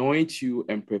to anoint you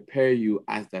and prepare you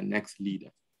as the next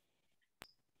leader.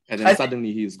 And then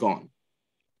suddenly he's gone.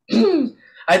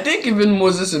 I think even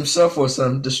Moses himself was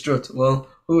distraught. Well,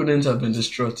 who wouldn't have been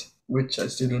distraught? Which I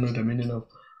still don't know the meaning of.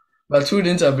 But who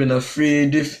wouldn't have been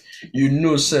afraid if you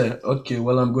know, sir, okay,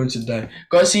 well, I'm going to die?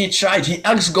 Because he tried. He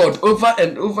asked God over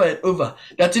and over and over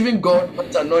that even God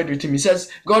was annoyed with him. He says,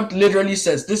 God literally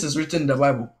says, this is written in the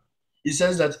Bible. He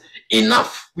says that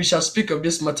if we shall speak of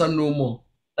this matter no more.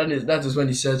 That is when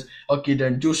he says, okay,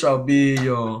 then Joshua will be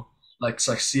your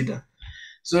successor.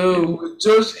 So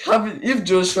if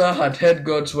Joshua had heard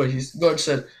God's word, God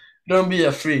said, don't be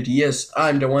afraid. Yes,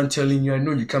 I'm the one telling you. I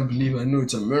know you can't believe. I know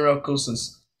it's a miracle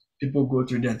since people go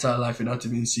through their entire life without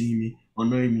even seeing me or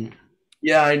knowing me.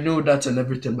 Yeah, I know that and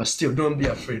everything, but still, don't be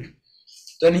afraid.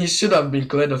 Then he should have been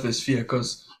cleared of his fear,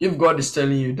 because if God is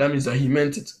telling you, that means that he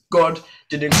meant it. God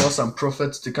didn't call some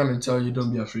prophets to come and tell you,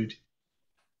 don't be afraid.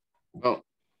 Well,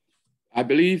 I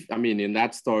believe, in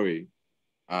that story,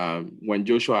 when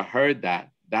Joshua heard that,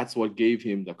 that's what gave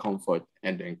him the comfort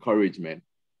and the encouragement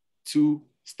to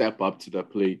step up to the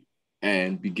plate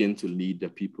and begin to lead the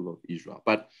people of Israel.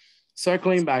 But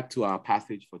circling back to our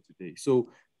passage for today. So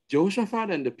Jehoshaphat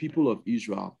and the people of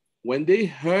Israel, when they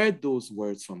heard those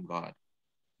words from God,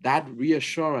 that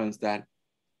reassurance that,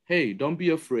 hey, don't be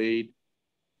afraid.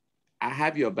 I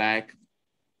have your back.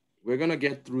 We're going to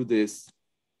get through this.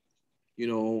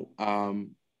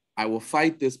 I will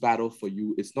fight this battle for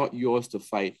you. It's not yours to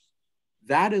fight.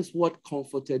 That is what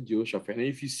comforted Jehoshaphat. And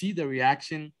if you see the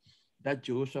reaction that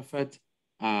Jehoshaphat,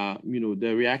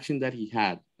 the reaction that he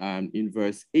had in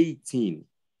verse 18,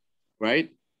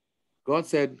 right? God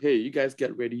said, hey, you guys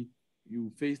get ready.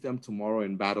 You face them tomorrow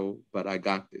in battle, but I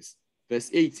got this. Verse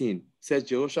 18 says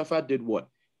Jehoshaphat did what?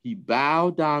 He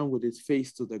bowed down with his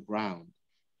face to the ground.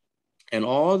 And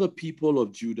all the people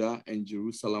of Judah and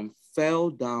Jerusalem fell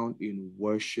down in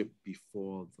worship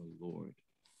before the Lord.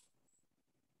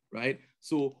 Right?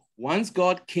 So once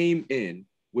God came in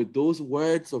with those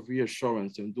words of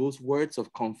reassurance and those words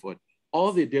of comfort,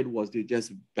 all they did was they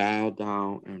just bowed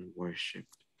down and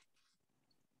worshiped.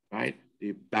 Right?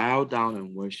 They bowed down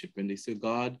and worshiped. And they said,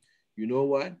 God, you know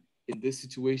what? In this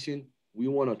situation, we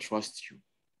want to trust you.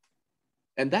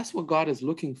 And that's what God is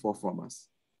looking for from us.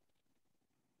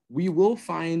 We will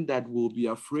find that we'll be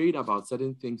afraid about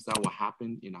certain things that will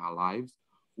happen in our lives.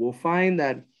 We'll find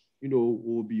that,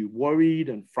 we'll be worried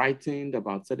and frightened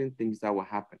about certain things that will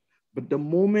happen. But the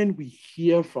moment we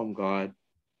hear from God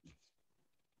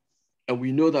and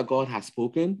we know that God has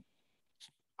spoken,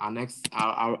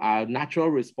 our natural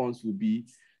response will be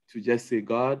to just say,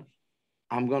 God,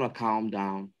 I'm going to calm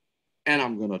down and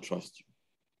I'm going to trust you.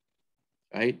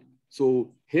 Right?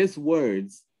 So his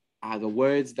words are the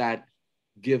words that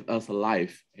give us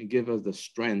life and give us the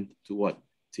strength to what?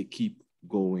 To keep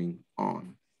going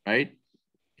on, right?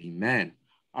 Amen.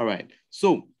 All right.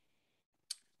 So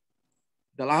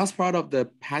the last part of the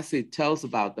passage tells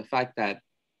about the fact that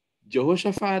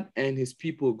Jehoshaphat and his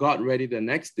people got ready the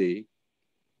next day.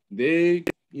 They,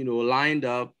 lined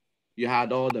up. You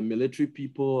had all the military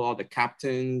people, all the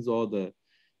captains, all the,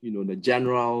 the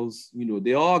generals,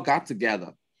 they all got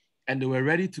together and they were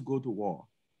ready to go to war.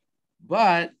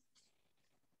 But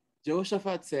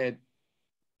Jehoshaphat said,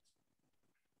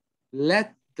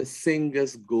 let the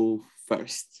singers go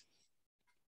first,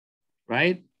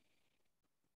 right?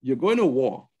 You're going to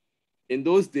war. In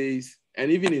those days,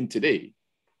 and even in today,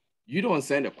 you don't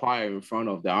send a choir in front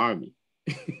of the army.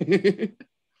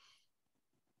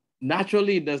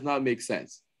 Naturally, it does not make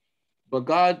sense. But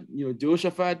God,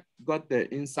 Jehoshaphat got the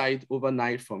insight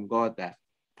overnight from God that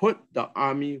put the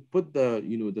army, put the,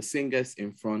 the singers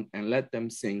in front and let them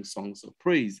sing songs of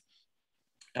praise.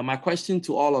 And my question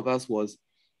to all of us was,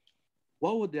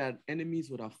 what would their enemies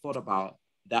would have thought about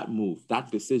that move, that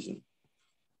decision?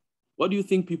 What do you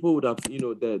think people would have,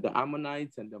 the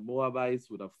Ammonites and the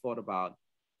Moabites would have thought about?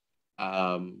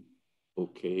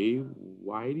 Okay,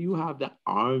 why do you have the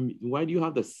army? Why do you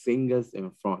have the singers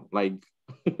in front? Like,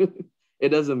 it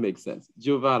doesn't make sense.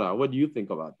 Giovanna, what do you think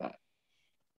about that?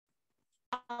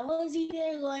 I was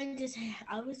either going to say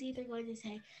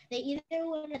they either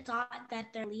would have thought that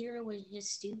their leader was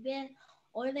just stupid,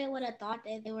 or they would have thought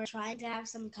that they were trying to have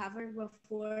some cover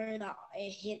before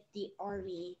it hit the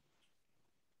army.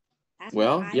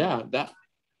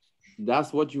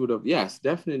 That's what you would have. Yes,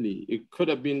 definitely. It could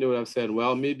have been they would have said,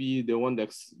 well, maybe they want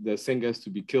the singers to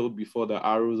be killed before the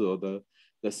arrows or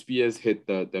the spears hit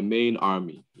the main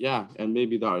army. Yeah, and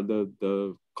maybe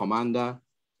the commander,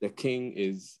 the king,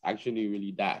 is actually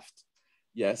really daft.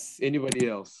 Yes. Anybody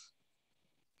else?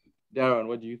 Darren,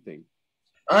 what do you think?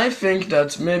 I think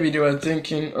that maybe they were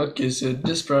thinking, okay, so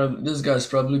this guy's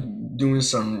probably doing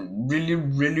some really,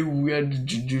 really weird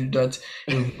juju that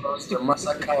involves the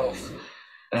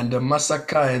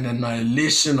massacre and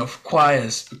annihilation of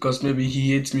choirs because maybe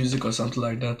he hates music or something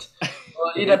like that.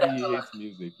 Or either Maybe that he or like, hates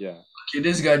music, yeah. okay,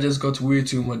 this guy just got way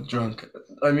too much drunk.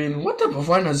 I mean, what type of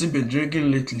wine has he been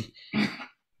drinking lately?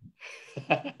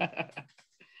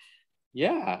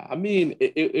 Yeah, I mean,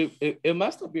 it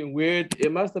must have been weird.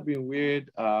 It must have been weird,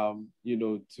 you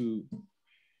know,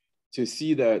 to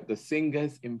see the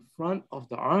singers in front of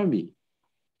the army.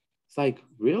 It's like,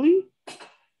 really?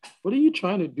 What are you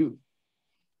trying to do?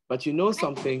 But you know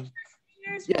something?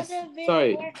 Yes,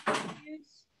 sorry.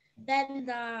 Than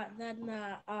the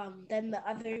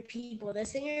other people. The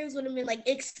singers would have been like,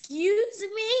 "Excuse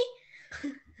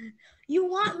me, you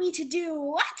want me to do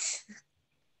what?"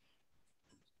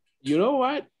 You know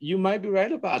what? You might be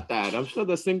right about that. I'm sure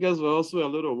the singers were also a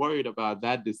little worried about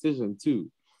that decision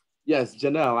too. Yes,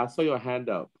 Janelle, I saw your hand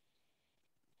up.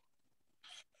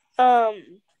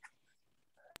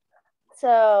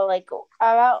 So like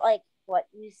about like what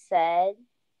you said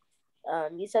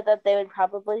that they would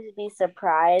probably be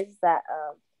surprised that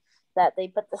they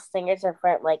put the singers in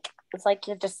front. Like it's like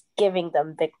you're just giving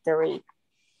them victory.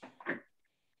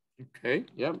 Okay,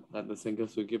 yeah, that the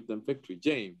singers will give them victory.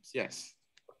 James, yes.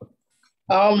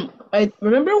 I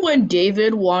remember when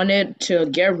David wanted to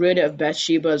get rid of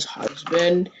Bathsheba's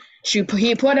husband. He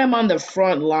put him on the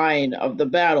front line of the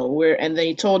battle, and then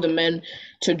he told the men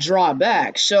to draw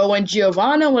back. So when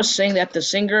Giovanna was saying that the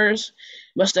singers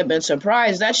must have been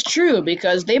surprised, that's true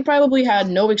because they probably had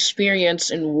no experience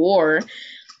in war.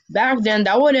 Back then,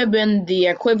 that would have been the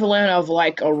equivalent of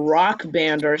like a rock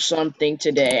band or something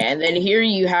today. And then here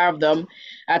you have them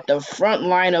at the front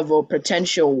line of a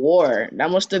potential war.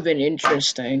 That must have been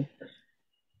interesting.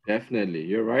 Definitely,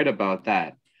 you're right about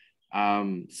that.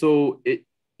 So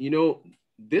you know,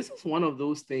 this is one of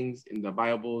those things in the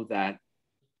Bible that,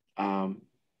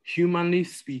 humanly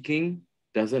speaking,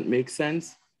 doesn't make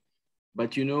sense.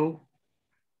 But you know,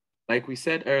 like we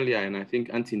said earlier, and I think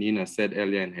Auntie Nina said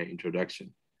earlier in her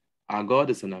introduction, our God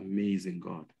is an amazing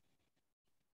God.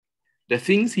 The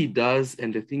things he does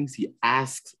and the things he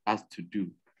asks us to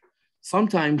do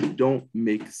sometimes don't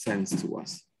make sense to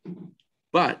us.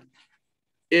 But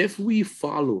if we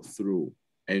follow through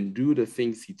and do the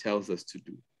things he tells us to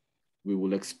do, we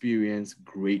will experience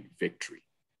great victory.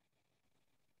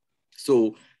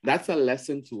 So that's a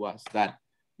lesson to us that,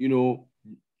 you know,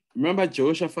 remember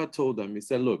Jehoshaphat told them, he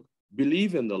said, look,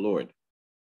 believe in the Lord.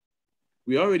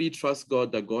 We already trust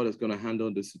God that God is going to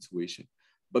handle the situation.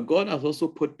 But God has also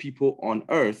put people on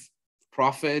earth,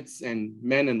 prophets and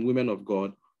men and women of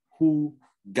God, who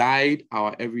guide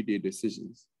our everyday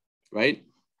decisions, right?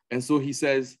 And so he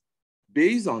says,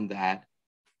 based on that,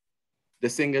 the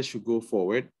singers should go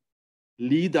forward,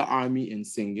 lead the army in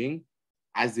singing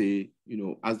as they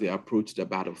approach the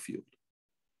battlefield,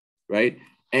 right?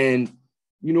 And,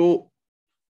 you know,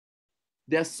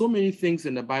 there's so many things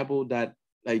in the Bible that,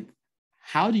 like,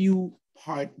 how do you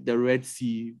part the Red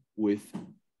Sea with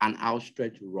an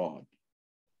outstretched rod?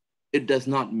 It does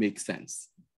not make sense.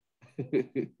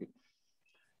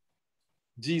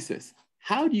 Jesus,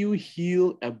 how do you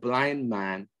heal a blind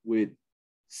man with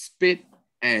spit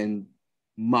and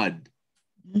mud?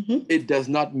 Mm-hmm. It does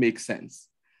not make sense.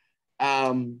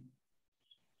 Somebody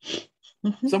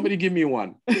give me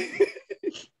one.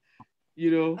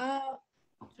 You know,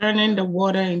 turning the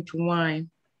water into wine.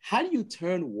 How do you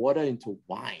turn water into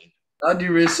wine? How do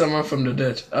you raise someone from the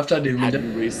dead after they've been How dead? do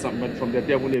you raise someone from the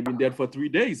dead when they've been dead for 3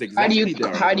 days? Exactly.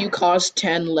 How do you cause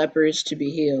 10 lepers to be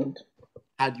healed?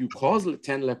 How do you cause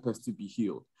 10 lepers to be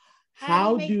healed?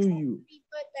 How do you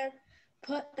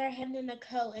put their hand in a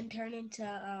coat and turn into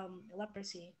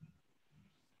leprosy?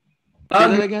 Say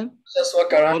that again? Just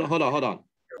walk around. Hold on.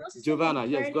 Giovanna,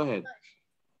 yes, go ahead.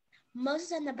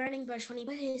 Moses in the burning bush, when he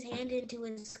put his hand into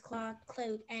his cloth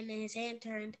and his hand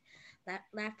turned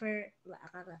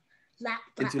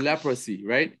into leprosy,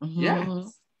 right? Mm-hmm. Yeah.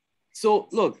 So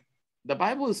look, the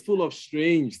Bible is full of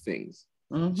strange things,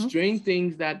 strange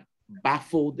things that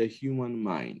baffle the human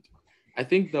mind. I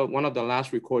think that one of the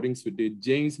last recordings we did,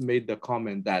 James made the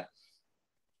comment that,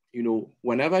 you know,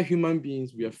 whenever human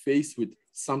beings, we are faced with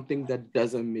something that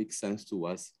doesn't make sense to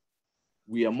us,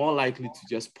 we are more likely to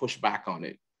just push back on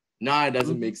it. No, it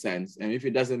doesn't make sense. And if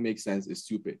it doesn't make sense, it's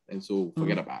stupid. And so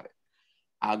forget about it.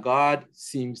 Our God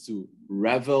seems to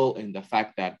revel in the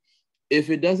fact that if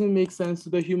it doesn't make sense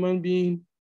to the human being,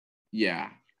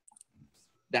 yeah,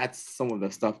 that's some of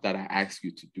the stuff that I ask you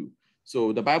to do.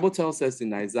 So the Bible tells us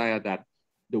in Isaiah that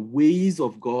the ways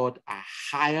of God are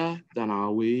higher than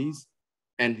our ways,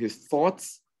 and his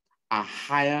thoughts are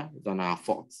higher than our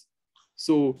thoughts.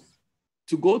 So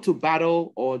to go to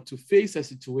battle or to face a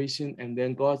situation, and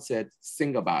then God said,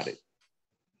 sing about it.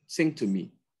 Sing to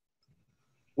me.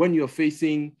 When you're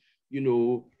facing,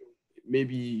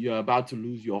 maybe you're about to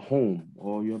lose your home,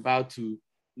 or you're about to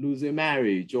lose a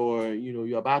marriage, or,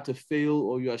 you're about to fail,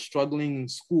 or you're struggling in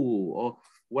school, or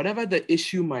whatever the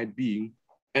issue might be,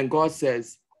 and God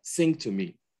says, sing to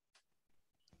me.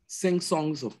 Sing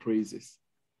songs of praises.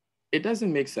 It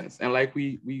doesn't make sense. And like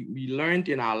we learned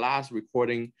in our last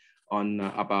recording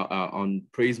on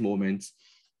praise moments,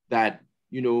 that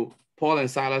Paul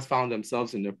and Silas found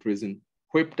themselves in the prison,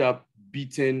 whipped up,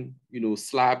 beaten,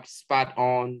 slapped, spat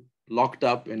on, locked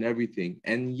up, and everything.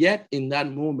 And yet in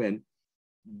that moment,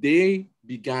 they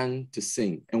began to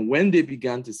sing. And when they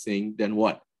began to sing, then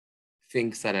what?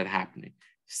 Things started happening.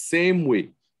 Same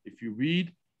way, if you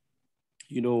read,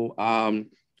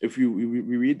 if we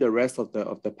read the rest of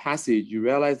the passage, you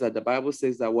realize that the Bible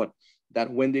says that what?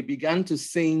 That when they began to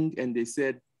sing and they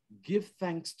said, give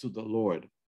thanks to the Lord,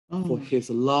 for his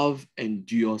love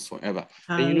endures forever.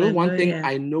 Hallelujah. And one thing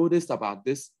I noticed about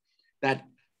this, that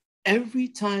every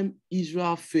time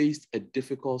Israel faced a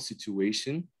difficult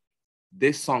situation,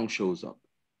 this song shows up.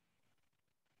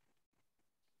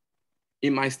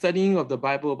 In my studying of the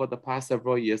Bible over the past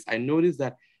several years, I noticed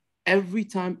that every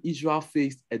time Israel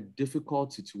faced a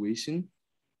difficult situation,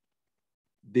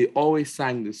 they always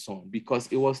sang this song, because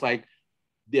it was like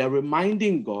they are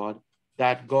reminding God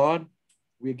that, God,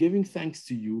 we're giving thanks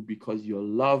to you because your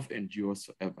love endures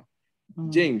forever.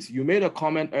 James, you made a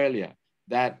comment earlier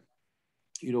that,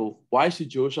 why should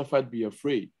Jehoshaphat be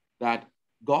afraid? That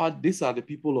God, these are the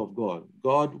people of God.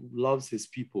 God loves his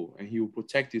people, and he will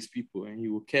protect his people, and he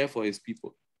will care for his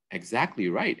people. Exactly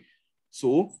right.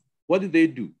 So what did they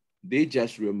do? They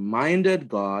just reminded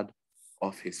God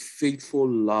of his faithful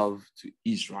love to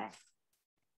Israel.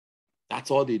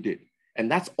 That's all they did. And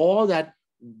that's all that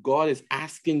God is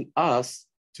asking us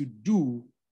to do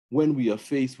when we are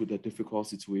faced with a difficult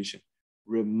situation.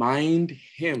 Remind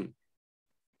him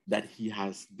that he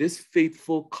has this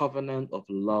faithful covenant of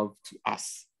love to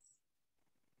us.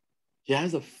 He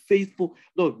has a faithful,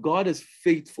 look, God is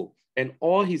faithful. And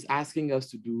all he's asking us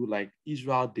to do, like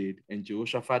Israel did and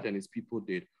Jehoshaphat and his people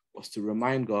did, was to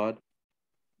remind God,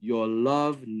 your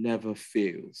love never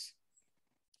fails.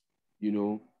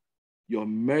 Your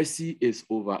mercy is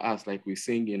over us, like we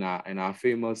sing in our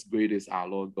famous "Great is our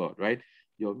Lord God," right?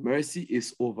 Your mercy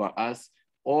is over us.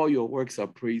 All your works are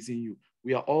praising you.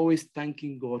 We are always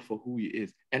thanking God for who he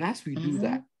is. And as we do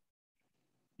that,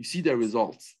 you see the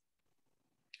results,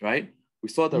 right? We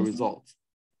saw the results.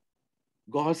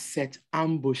 God set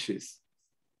ambushes.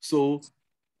 So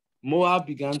Moab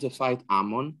began to fight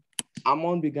Ammon.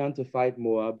 Ammon began to fight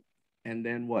Moab. And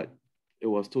then what? It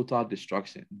was total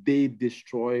destruction. They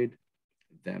destroyed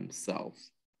themselves.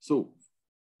 So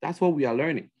that's what we are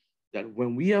learning, that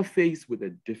when we are faced with a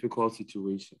difficult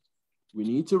situation, we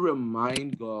need to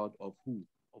remind God of who?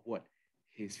 Of what?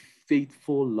 His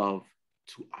faithful love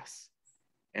to us.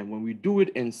 And when we do it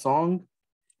in song,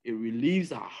 it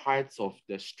relieves our hearts of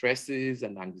the stresses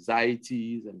and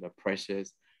anxieties and the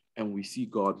pressures, and we see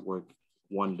God work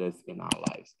wonders in our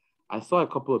lives. I saw a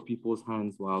couple of people's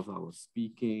hands while I was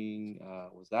speaking.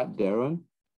 Was that Darren?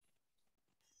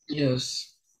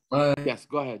 Yes. Yes,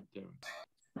 go ahead,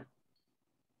 Darren.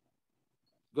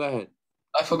 Go ahead.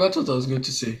 I forgot what I was going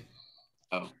to say.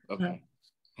 Oh, okay.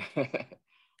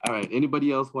 All right.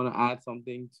 Anybody else want to add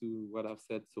something to what I've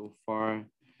said so far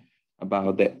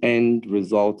about the end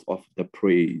result of the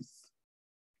praise?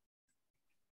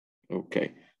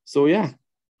 Okay. So yeah,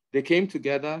 they came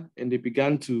together and they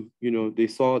began to, they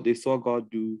saw God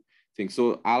do things.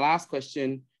 So our last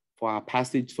question for our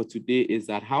passage for today is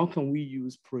that how can we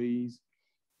use praise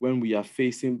when we are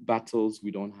facing battles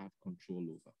we don't have control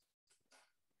over?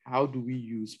 How do we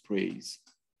use praise?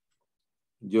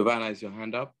 Giovanna, is your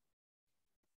hand up?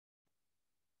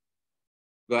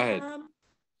 Go ahead.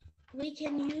 We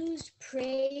can use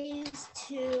praise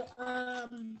to,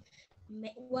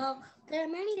 well, there are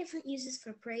many different uses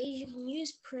for praise. You can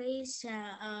use praise to,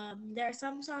 there are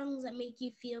some songs that make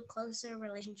you feel closer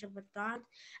relationship with God.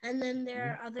 And then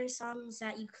there are other songs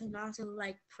that you can also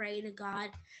like pray to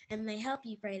God, and they help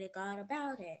you pray to God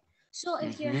about it. So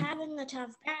if you're having a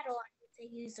tough battle, I would say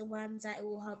use the ones that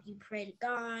will help you pray to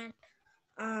God.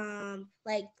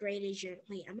 Like great is your,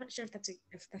 wait, I'm not sure if that's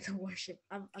a worship,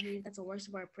 I mean if that's a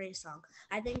worship or a praise song.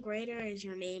 I think greater is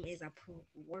your name is a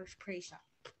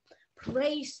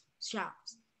praise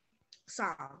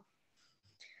song.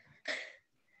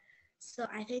 So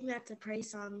I think that's a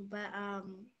praise song, but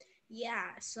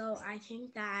yeah, so I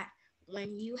think that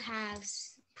when you have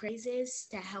praises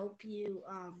to help you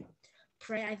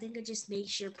pray, I think it just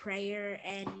makes your prayer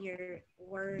and your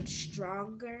words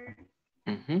stronger.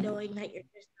 Knowing that you're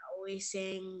just not always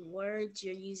saying words,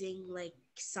 you're using like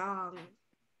song,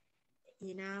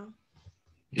 you know?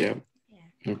 Yeah.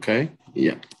 Okay.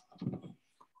 Yeah.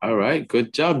 All right.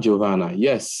 Good job, Giovanna.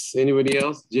 Yes. Anybody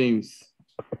else? James.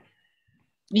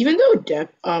 Even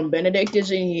though Benedict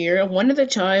isn't here, one of the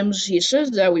times he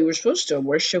says that we were supposed to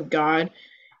worship God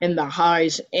in the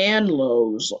highs and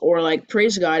lows, or like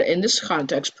praise God in this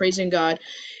context, praising God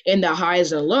in the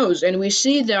highs and lows. And we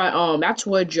see that that's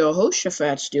what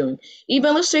Jehoshaphat's doing.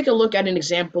 Even let's take a look at an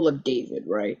example of David,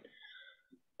 right?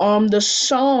 The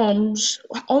Psalms,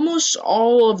 almost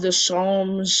all of the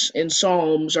Psalms and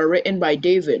Psalms are written by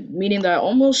David, meaning that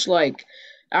almost like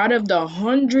out of the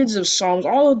hundreds of Psalms,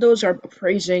 all of those are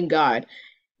praising God.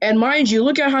 And mind you,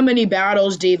 look at how many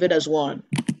battles David has won.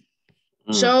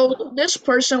 So this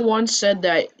person once said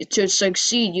that to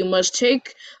succeed, you must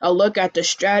take a look at the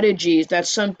strategies that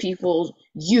some people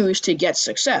use to get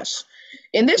success.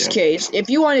 In this case, if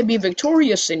you want to be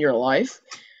victorious in your life,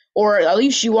 or at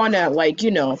least you want to, like,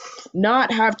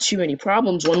 not have too many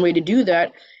problems, one way to do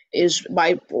that is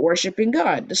by worshiping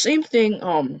God. The same thing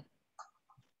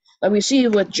like we see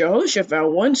with Jehoshaphat.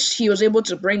 Once he was able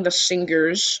to bring the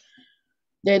singers,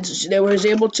 they was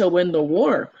able to win the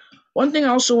war. One thing I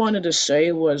also wanted to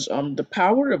say was the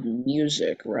power of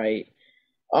music, right?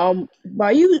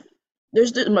 By you,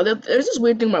 there's this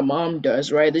weird thing my mom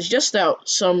does, right? There's just that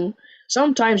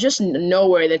sometimes just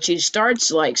nowhere that she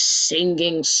starts like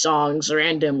singing songs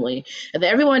randomly, and then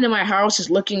everyone in my house is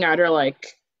looking at her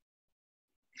like,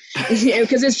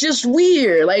 because it's just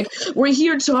weird. Like, we're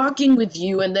here talking with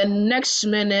you, and then next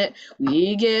minute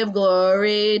we give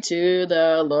glory to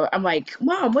the Lord. I'm like,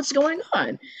 Mom, what's going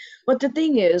on? But the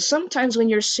thing is, sometimes when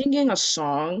you're singing a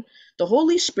song, the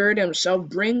Holy Spirit Himself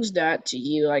brings that to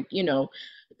you, like,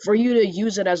 for you to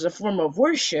use it as a form of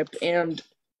worship, and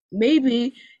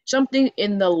maybe something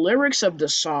in the lyrics of the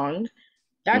song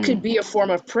that could be a form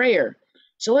of prayer.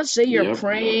 So let's say you're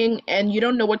praying and you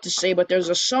don't know what to say, but there's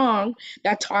a song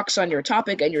that talks on your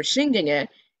topic and you're singing it.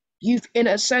 In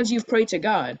a sense, you've prayed to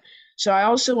God. So I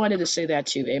also wanted to say that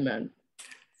too. Amen.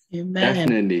 Amen.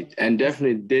 Definitely. And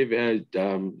definitely, David,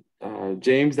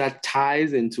 James, that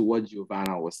ties into what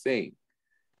Giovanna was saying,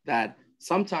 that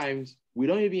sometimes we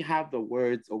don't even have the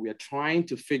words, or we are trying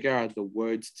to figure out the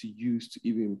words to use to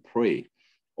even pray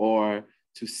or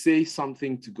to say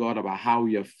something to God about how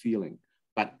we are feeling.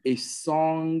 But a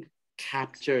song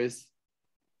captures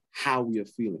how we are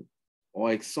feeling,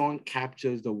 or a song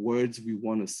captures the words we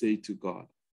want to say to God,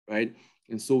 right?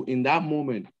 And so in that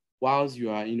moment, whilst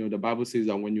you are, the Bible says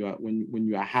that when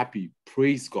you are happy,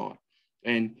 praise God.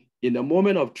 And in the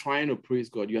moment of trying to praise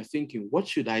God, you are thinking, what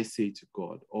should I say to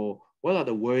God? Or what are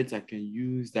the words I can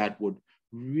use that would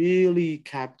really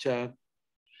capture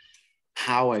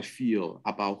how I feel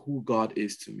about who God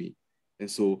is to me?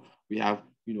 And so we have,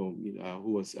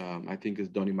 who was, I think it's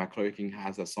Donnie McClurry King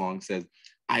has a song says,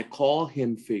 I call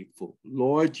him faithful.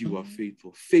 Lord, you are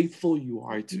faithful. Faithful you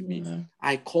are to me.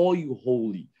 I call you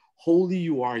holy. Holy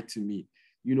you are to me.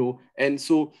 And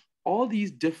so all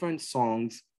these different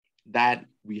songs that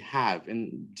we have,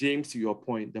 and James, to your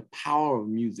point, the power of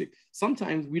music.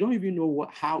 Sometimes we don't even know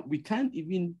how we can't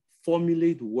even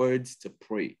formulate words to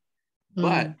pray,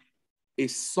 but a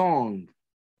song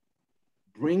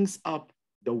brings up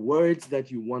the words that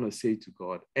you want to say to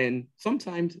God. And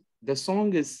sometimes the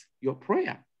song is your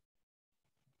prayer.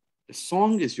 The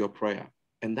song is your prayer.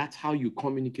 And that's how you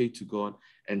communicate to God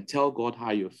and tell God how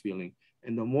you're feeling.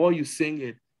 And the more you sing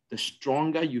it, the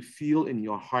stronger you feel in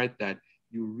your heart that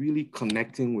you're really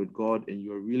connecting with God and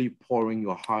you're really pouring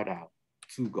your heart out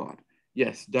to God.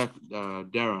 Yes,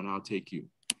 Darren, I'll take you.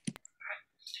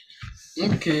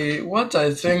 Okay, what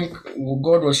I think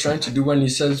God was trying to do when He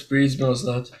says praise me was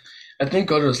that I think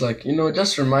God was like,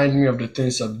 just remind me of the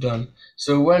things I've done.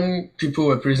 So when people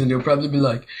were praising, they'll probably be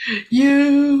like,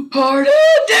 you parted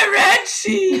the Red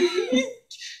Sea.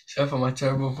 Sorry for my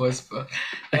terrible voice, but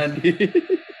and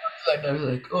I was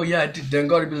like, oh yeah, I did. Then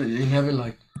God will be in heaven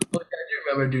like, oh yeah, I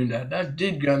do remember doing that. That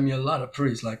did grant me a lot of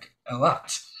praise, like a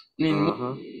lot. I mean,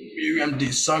 Miriam,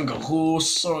 they sang a whole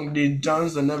song, they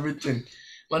danced and everything.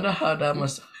 Wonder how that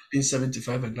must have been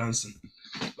 75 and dancing.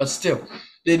 But still,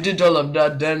 they did all of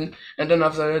that then, and then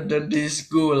after that, then this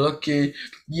go, okay,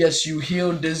 yes, you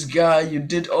healed this guy, you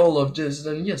did all of this,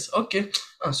 then yes, okay.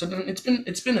 So then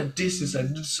it's been a day since I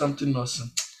did something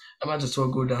awesome. I might as well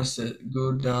go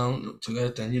down to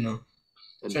earth and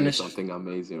finish something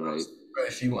amazing, right?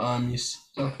 A few armies.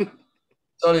 So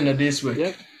it's all in a day's work.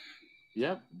 Yep.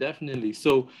 Yep, definitely.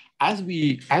 So as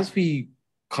we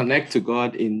connect to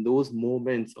God in those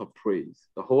moments of praise,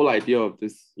 the whole idea of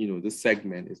this, this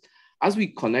segment is as we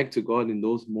connect to God in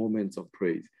those moments of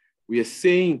praise, we are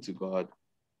saying to God,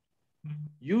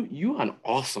 you are an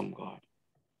awesome God.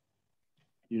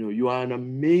 You are an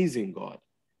amazing God.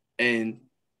 And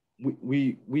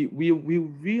we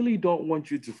really don't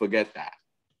want you to forget that.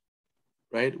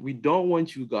 Right? We don't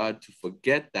want you, God, to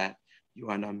forget that you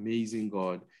are an amazing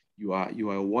God. You are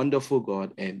a wonderful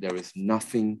God, and there is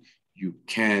nothing you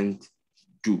can't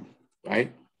do,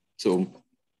 right? So,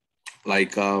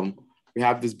 like, we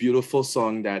have this beautiful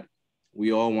song that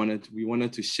we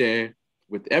wanted to share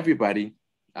with everybody.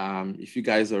 If you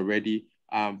guys are ready,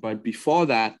 but before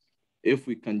that, if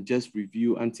we can just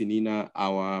review, Auntie Nina,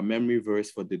 our memory verse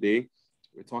for the day.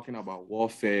 We're talking about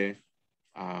warfare.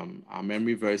 Our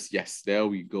memory verse, yes, there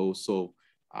we go. So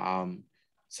 2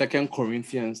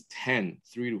 Corinthians 10,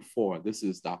 3-4. This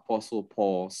is the Apostle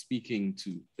Paul speaking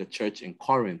to the church in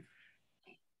Corinth.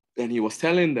 And he was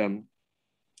telling them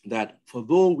that for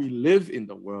though we live in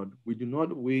the world, we do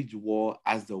not wage war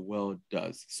as the world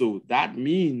does. So that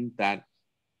means that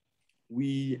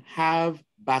we have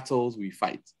battles we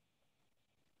fight.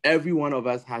 Every one of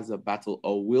us has a battle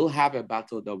or will have a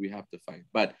battle that we have to fight.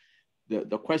 But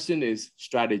the question is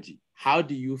strategy. How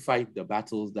do you fight the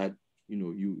battles that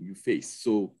you face?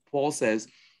 So Paul says,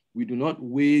 we do not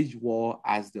wage war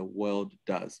as the world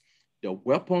does. The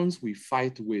weapons we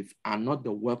fight with are not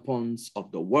the weapons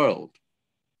of the world.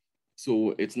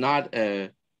 So it's not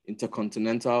an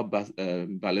intercontinental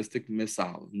ballistic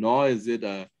missile, nor is it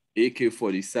a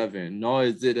AK-47, nor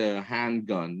is it a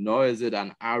handgun, nor is it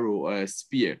an arrow or a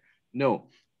spear. No,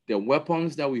 the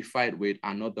weapons that we fight with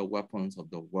are not the weapons of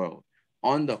the world.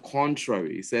 On the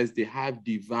contrary, it says they have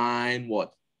divine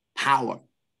what? Power.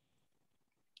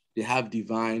 They have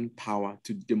divine power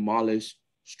to demolish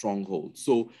strongholds.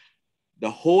 So the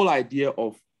whole idea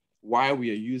of why we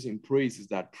are using praise is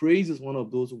that praise is one of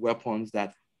those weapons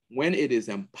that when it is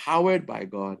empowered by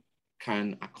God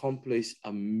can accomplish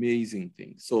amazing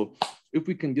things. So if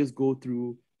we can just go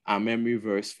through our memory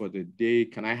verse for the day,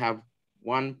 can I have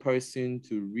one person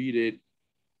to read it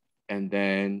and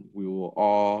then we will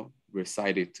all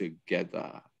recite it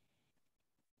together?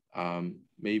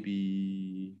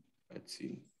 Maybe, let's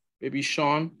see, maybe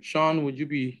Sean. Sean, would you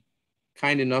be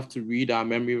kind enough to read our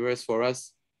memory verse for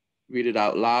us? Read it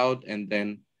out loud, and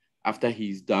then after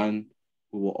he's done,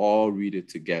 we will all read it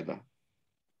together.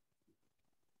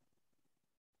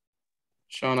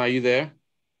 Sean, are you there?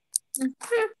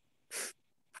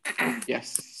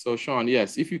 Yes. So Sean,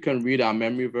 yes, if you can read our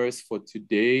memory verse for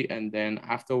today, and then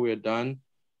after we're done,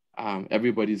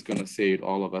 everybody's gonna say it,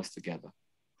 all of us together.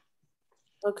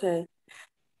 Okay.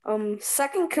 2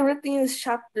 Corinthians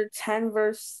chapter 10,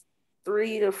 verse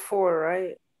 3-4,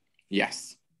 right?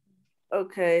 Yes.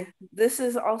 Okay. This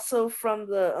is also from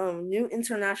the New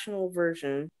International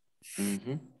Version.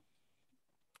 Mm-hmm.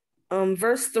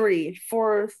 Verse 3,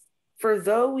 for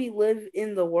though we live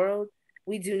in the world,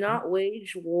 we do not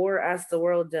wage war as the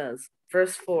world does.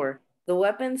 Verse 4, the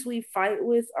weapons we fight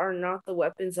with are not the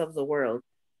weapons of the world.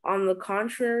 On the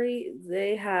contrary,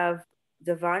 they have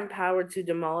divine power to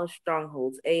demolish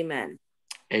strongholds. Amen.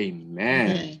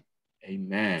 Amen.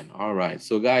 Amen. All right.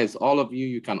 So guys, all of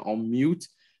you can unmute,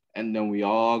 and then we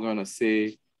all gonna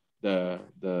say the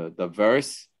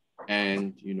verse,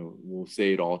 and we'll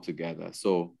say it all together.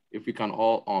 So if we can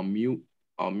all unmute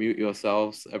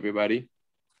yourselves, everybody.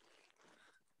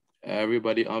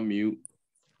 Everybody unmute.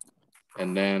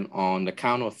 And then on the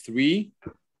count of 3,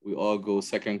 we all go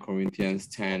 2 Corinthians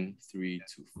 10,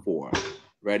 3-4.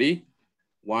 Ready?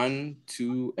 1,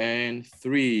 2, and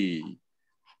 3.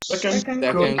 2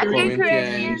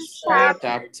 Corinthians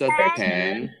chapter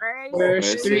 10,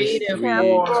 verses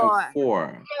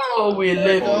 3-4. Oh, we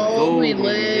live. Although we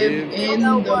live in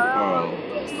the world,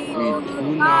 we do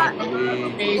not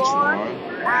wage war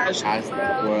as the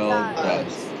world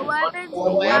does.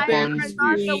 The weapons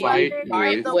we fight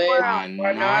with are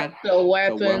not the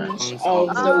weapons of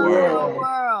the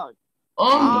world.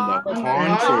 On the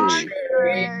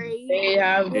contrary, they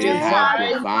have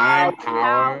divine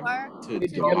power to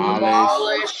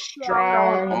demolish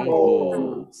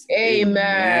strongholds.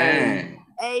 Amen.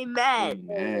 Amen.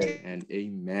 Amen and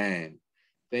amen.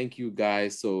 Thank you,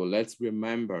 guys. So let's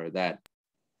remember that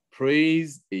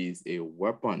praise is a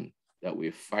weapon that we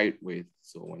fight with.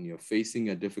 So when you're facing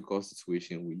a difficult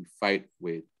situation, we fight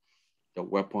with the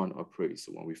weapon of praise.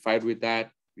 So when we fight with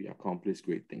that, we accomplish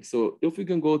great things. So if we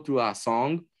can go through our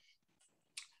song,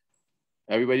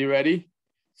 everybody ready?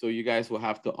 So you guys will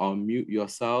have to unmute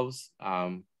yourselves.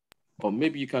 or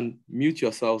maybe you can mute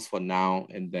yourselves for now,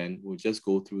 and then we'll just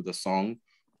go through the song.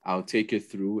 I'll take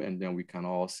it through, and then we can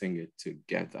all sing it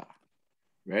together.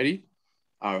 Ready?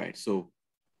 All right, so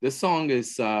this song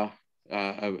is a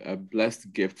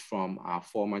blessed gift from our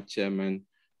former chairman,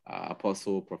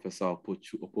 Apostle Professor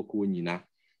Opoku Onyina,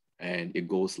 and it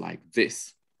goes like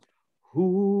this.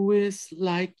 Who is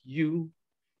like you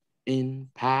in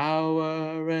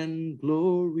power and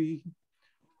glory?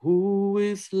 Who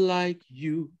is like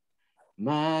you,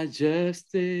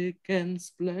 majestic and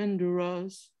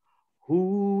splendorous?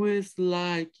 Who is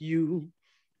like you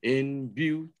in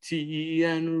beauty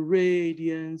and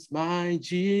radiance, my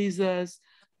Jesus,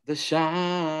 the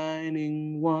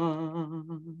shining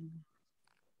one?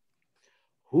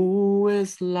 Who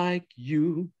is like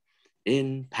you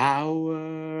in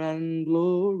power and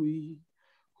glory?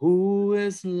 Who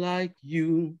is like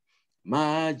you,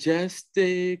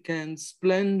 majestic and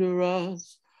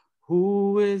splendorous?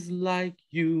 Who is like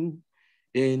you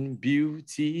in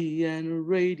beauty and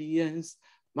radiance,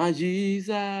 my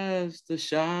Jesus, the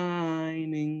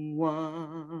shining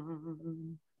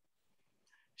one?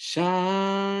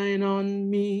 Shine on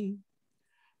me,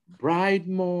 bright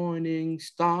morning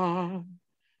star.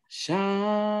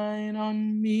 Shine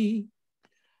on me,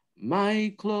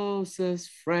 my closest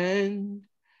friend.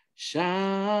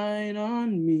 Shine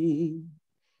on me,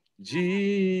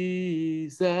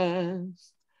 Jesus.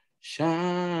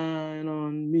 Shine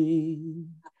on me,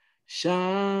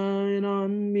 shine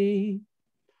on me,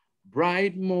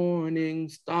 bright morning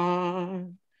star.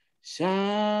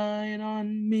 Shine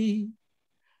on me,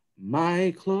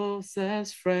 my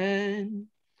closest friend.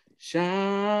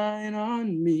 Shine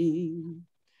on me,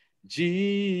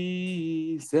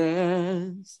 Jesus.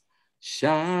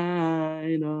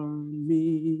 Shine on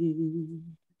me.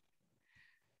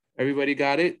 Everybody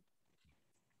got it?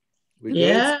 We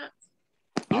Yeah. good?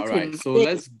 All right, so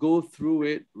let's go through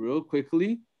it real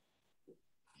quickly.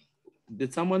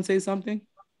 Did someone say something?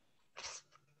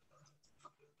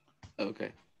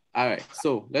 Okay. All right,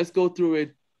 so let's go through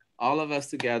it, all of us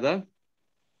together.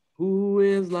 Who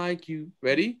is like you?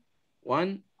 Ready?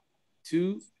 1,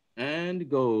 2, and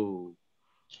go.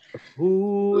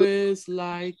 Who is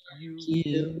like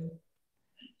you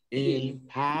in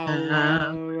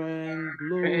power and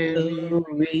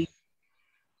glory?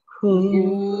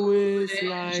 Who is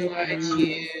like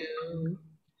you,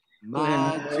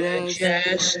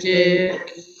 majestic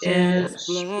and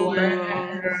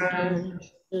splendorous?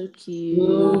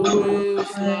 Who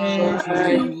is like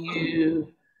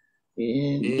you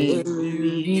in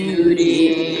beauty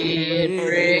and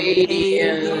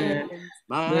radiance?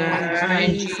 My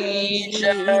Jesus,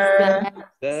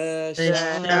 the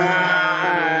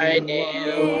shining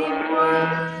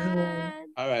one.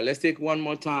 All right, let's take one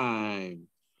more time.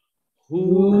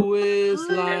 Who is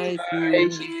like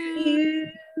you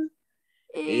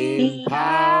in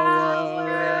power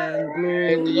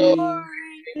and glory?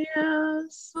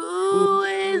 Who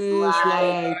is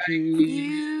like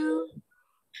you,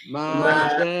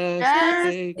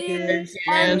 majestic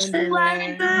and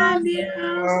splendorous?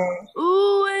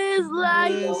 Who is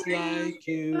like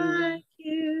you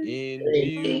in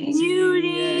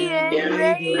beauty and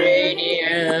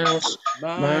radiance?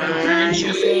 My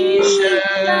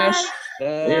Jesus,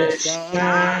 the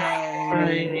shining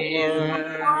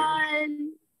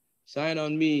one. Shine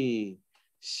on me,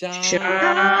 shine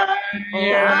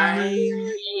on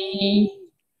me,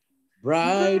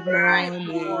 bright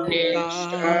morning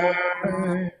star.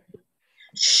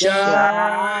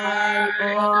 Shine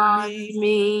on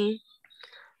me,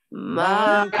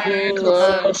 my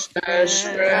closest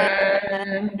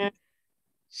friend.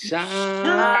 Shine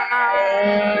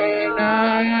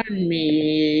on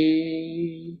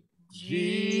me,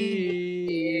 Jesus.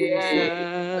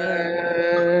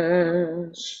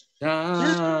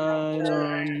 Shine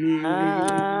on me.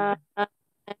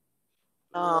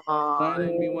 Shine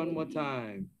on me one more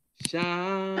time.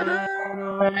 Shine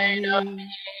on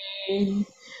me,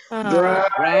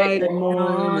 bright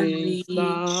morning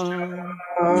star.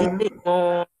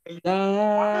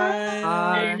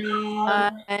 Shine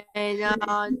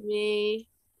on me,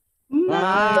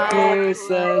 my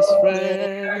closest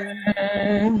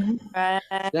friend.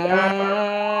 Shine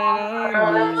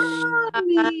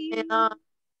on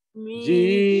me,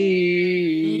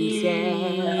 Jesus.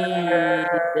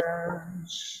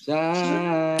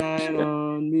 Shine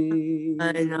on me.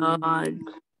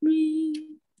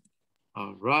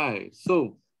 All right,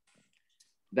 so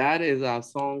that is our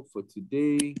song for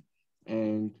today.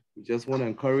 And we just want to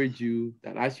encourage you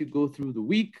that as you go through the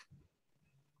week,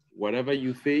 whatever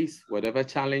you face, whatever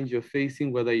challenge you're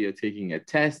facing, whether you're taking a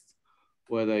test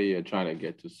whether you're trying to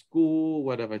get to school,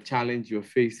 whatever challenge you're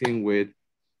facing with,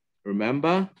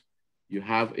 remember, you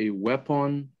have a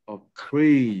weapon of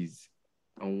praise.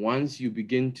 And once you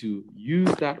begin to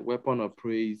use that weapon of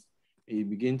praise and you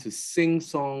begin to sing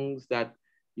songs that,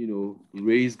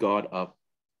 raise God up,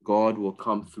 God will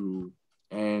come through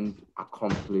and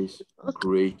accomplish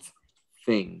great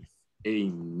things.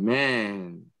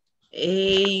 Amen.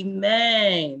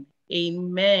 Amen.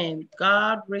 Amen.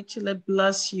 God richly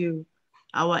bless you.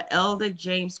 Our elder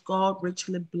James, God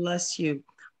richly bless you.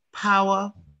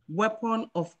 Power, weapon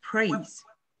of praise.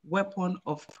 Weapon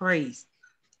of praise.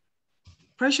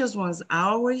 Precious ones, I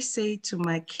always say to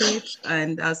my kids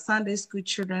and our Sunday school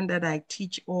children that I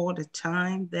teach all the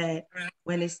time that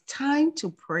when it's time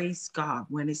to praise God,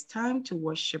 when it's time to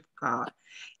worship God,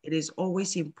 it is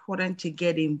always important to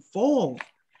get involved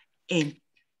and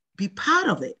be part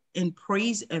of it and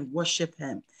praise and worship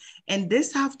Him. And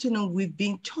this afternoon, we've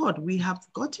been taught, we have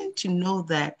gotten to know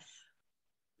that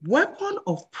weapon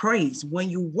of praise, when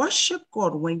you worship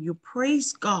God, when you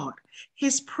praise God,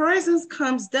 His presence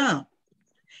comes down.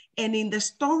 And in the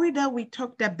story that we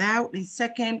talked about in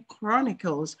 2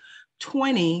 Chronicles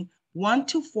 20,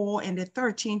 1-4 and the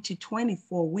 13 to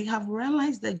 24, we have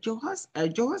realized that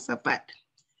Jehoshaphat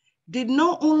did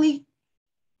not only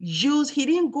he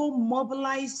didn't go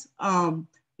mobilize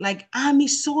like army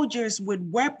soldiers with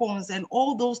weapons and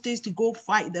all those things to go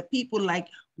fight the people like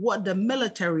what the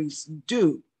militaries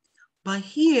do. But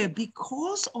here,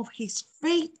 because of his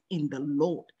faith in the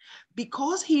Lord,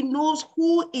 because he knows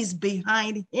who is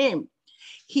behind him,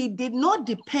 he did not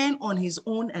depend on his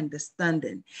own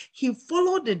understanding. He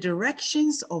followed the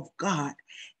directions of God.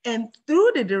 And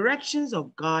through the directions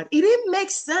of God, it didn't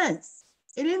make sense.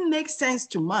 It didn't make sense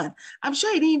to man. I'm sure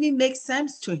it didn't even make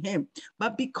sense to him.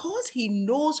 But because he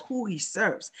knows who he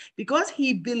serves, because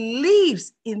he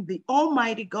believes in the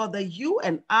Almighty God that you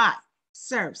and I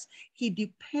serves, he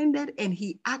depended and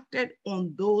he acted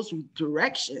on those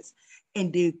directions.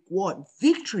 And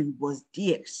victory was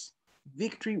theirs.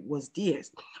 Victory was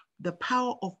theirs. The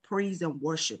power of praise and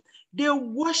worship. They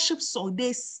worship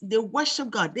they worship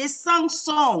God. They sang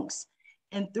songs.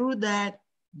 And through that,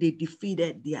 they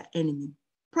defeated their enemy.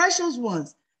 Precious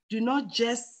ones, do not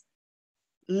just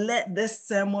let this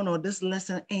sermon or this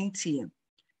lesson empty you.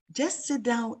 Just sit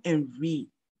down and read.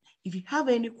 If you have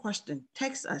any question,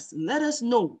 text us, let us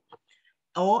know,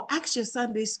 or ask your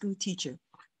Sunday school teacher.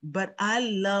 But I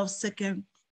love 2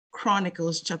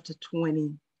 Chronicles chapter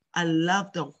 20. I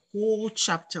love the whole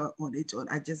chapter on its own.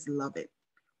 I just love it.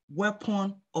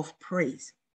 Weapon of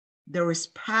praise. There is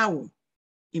power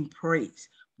in praise.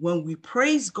 When we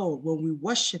praise God, when we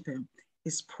worship Him,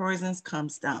 His presence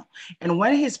comes down. And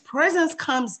when His presence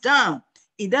comes down,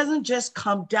 it doesn't just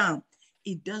come down,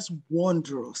 it does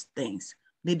wondrous things.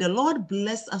 May the Lord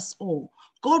bless us all.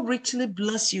 God richly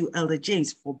bless you, Elder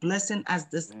James, for blessing us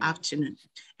this afternoon.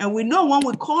 And we know when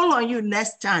we call on you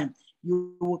next time,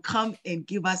 you will come and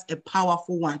give us a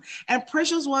powerful one. And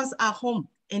precious ones at home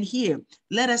and here,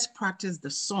 let us practice the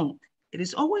song. It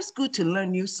is always good to learn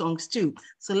new songs too.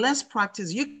 So let's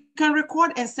practice. You can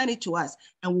record and send it to us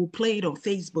and we'll play it on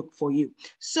Facebook for you.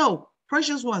 So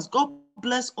precious ones, God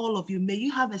bless all of you. May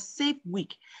you have a safe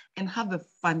week and have a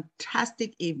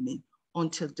fantastic evening.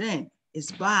 Until then,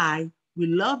 it's bye. We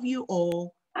love you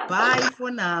all. Bye for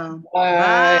now.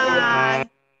 Bye. Bye.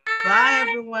 Bye,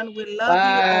 everyone. We love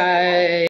you all.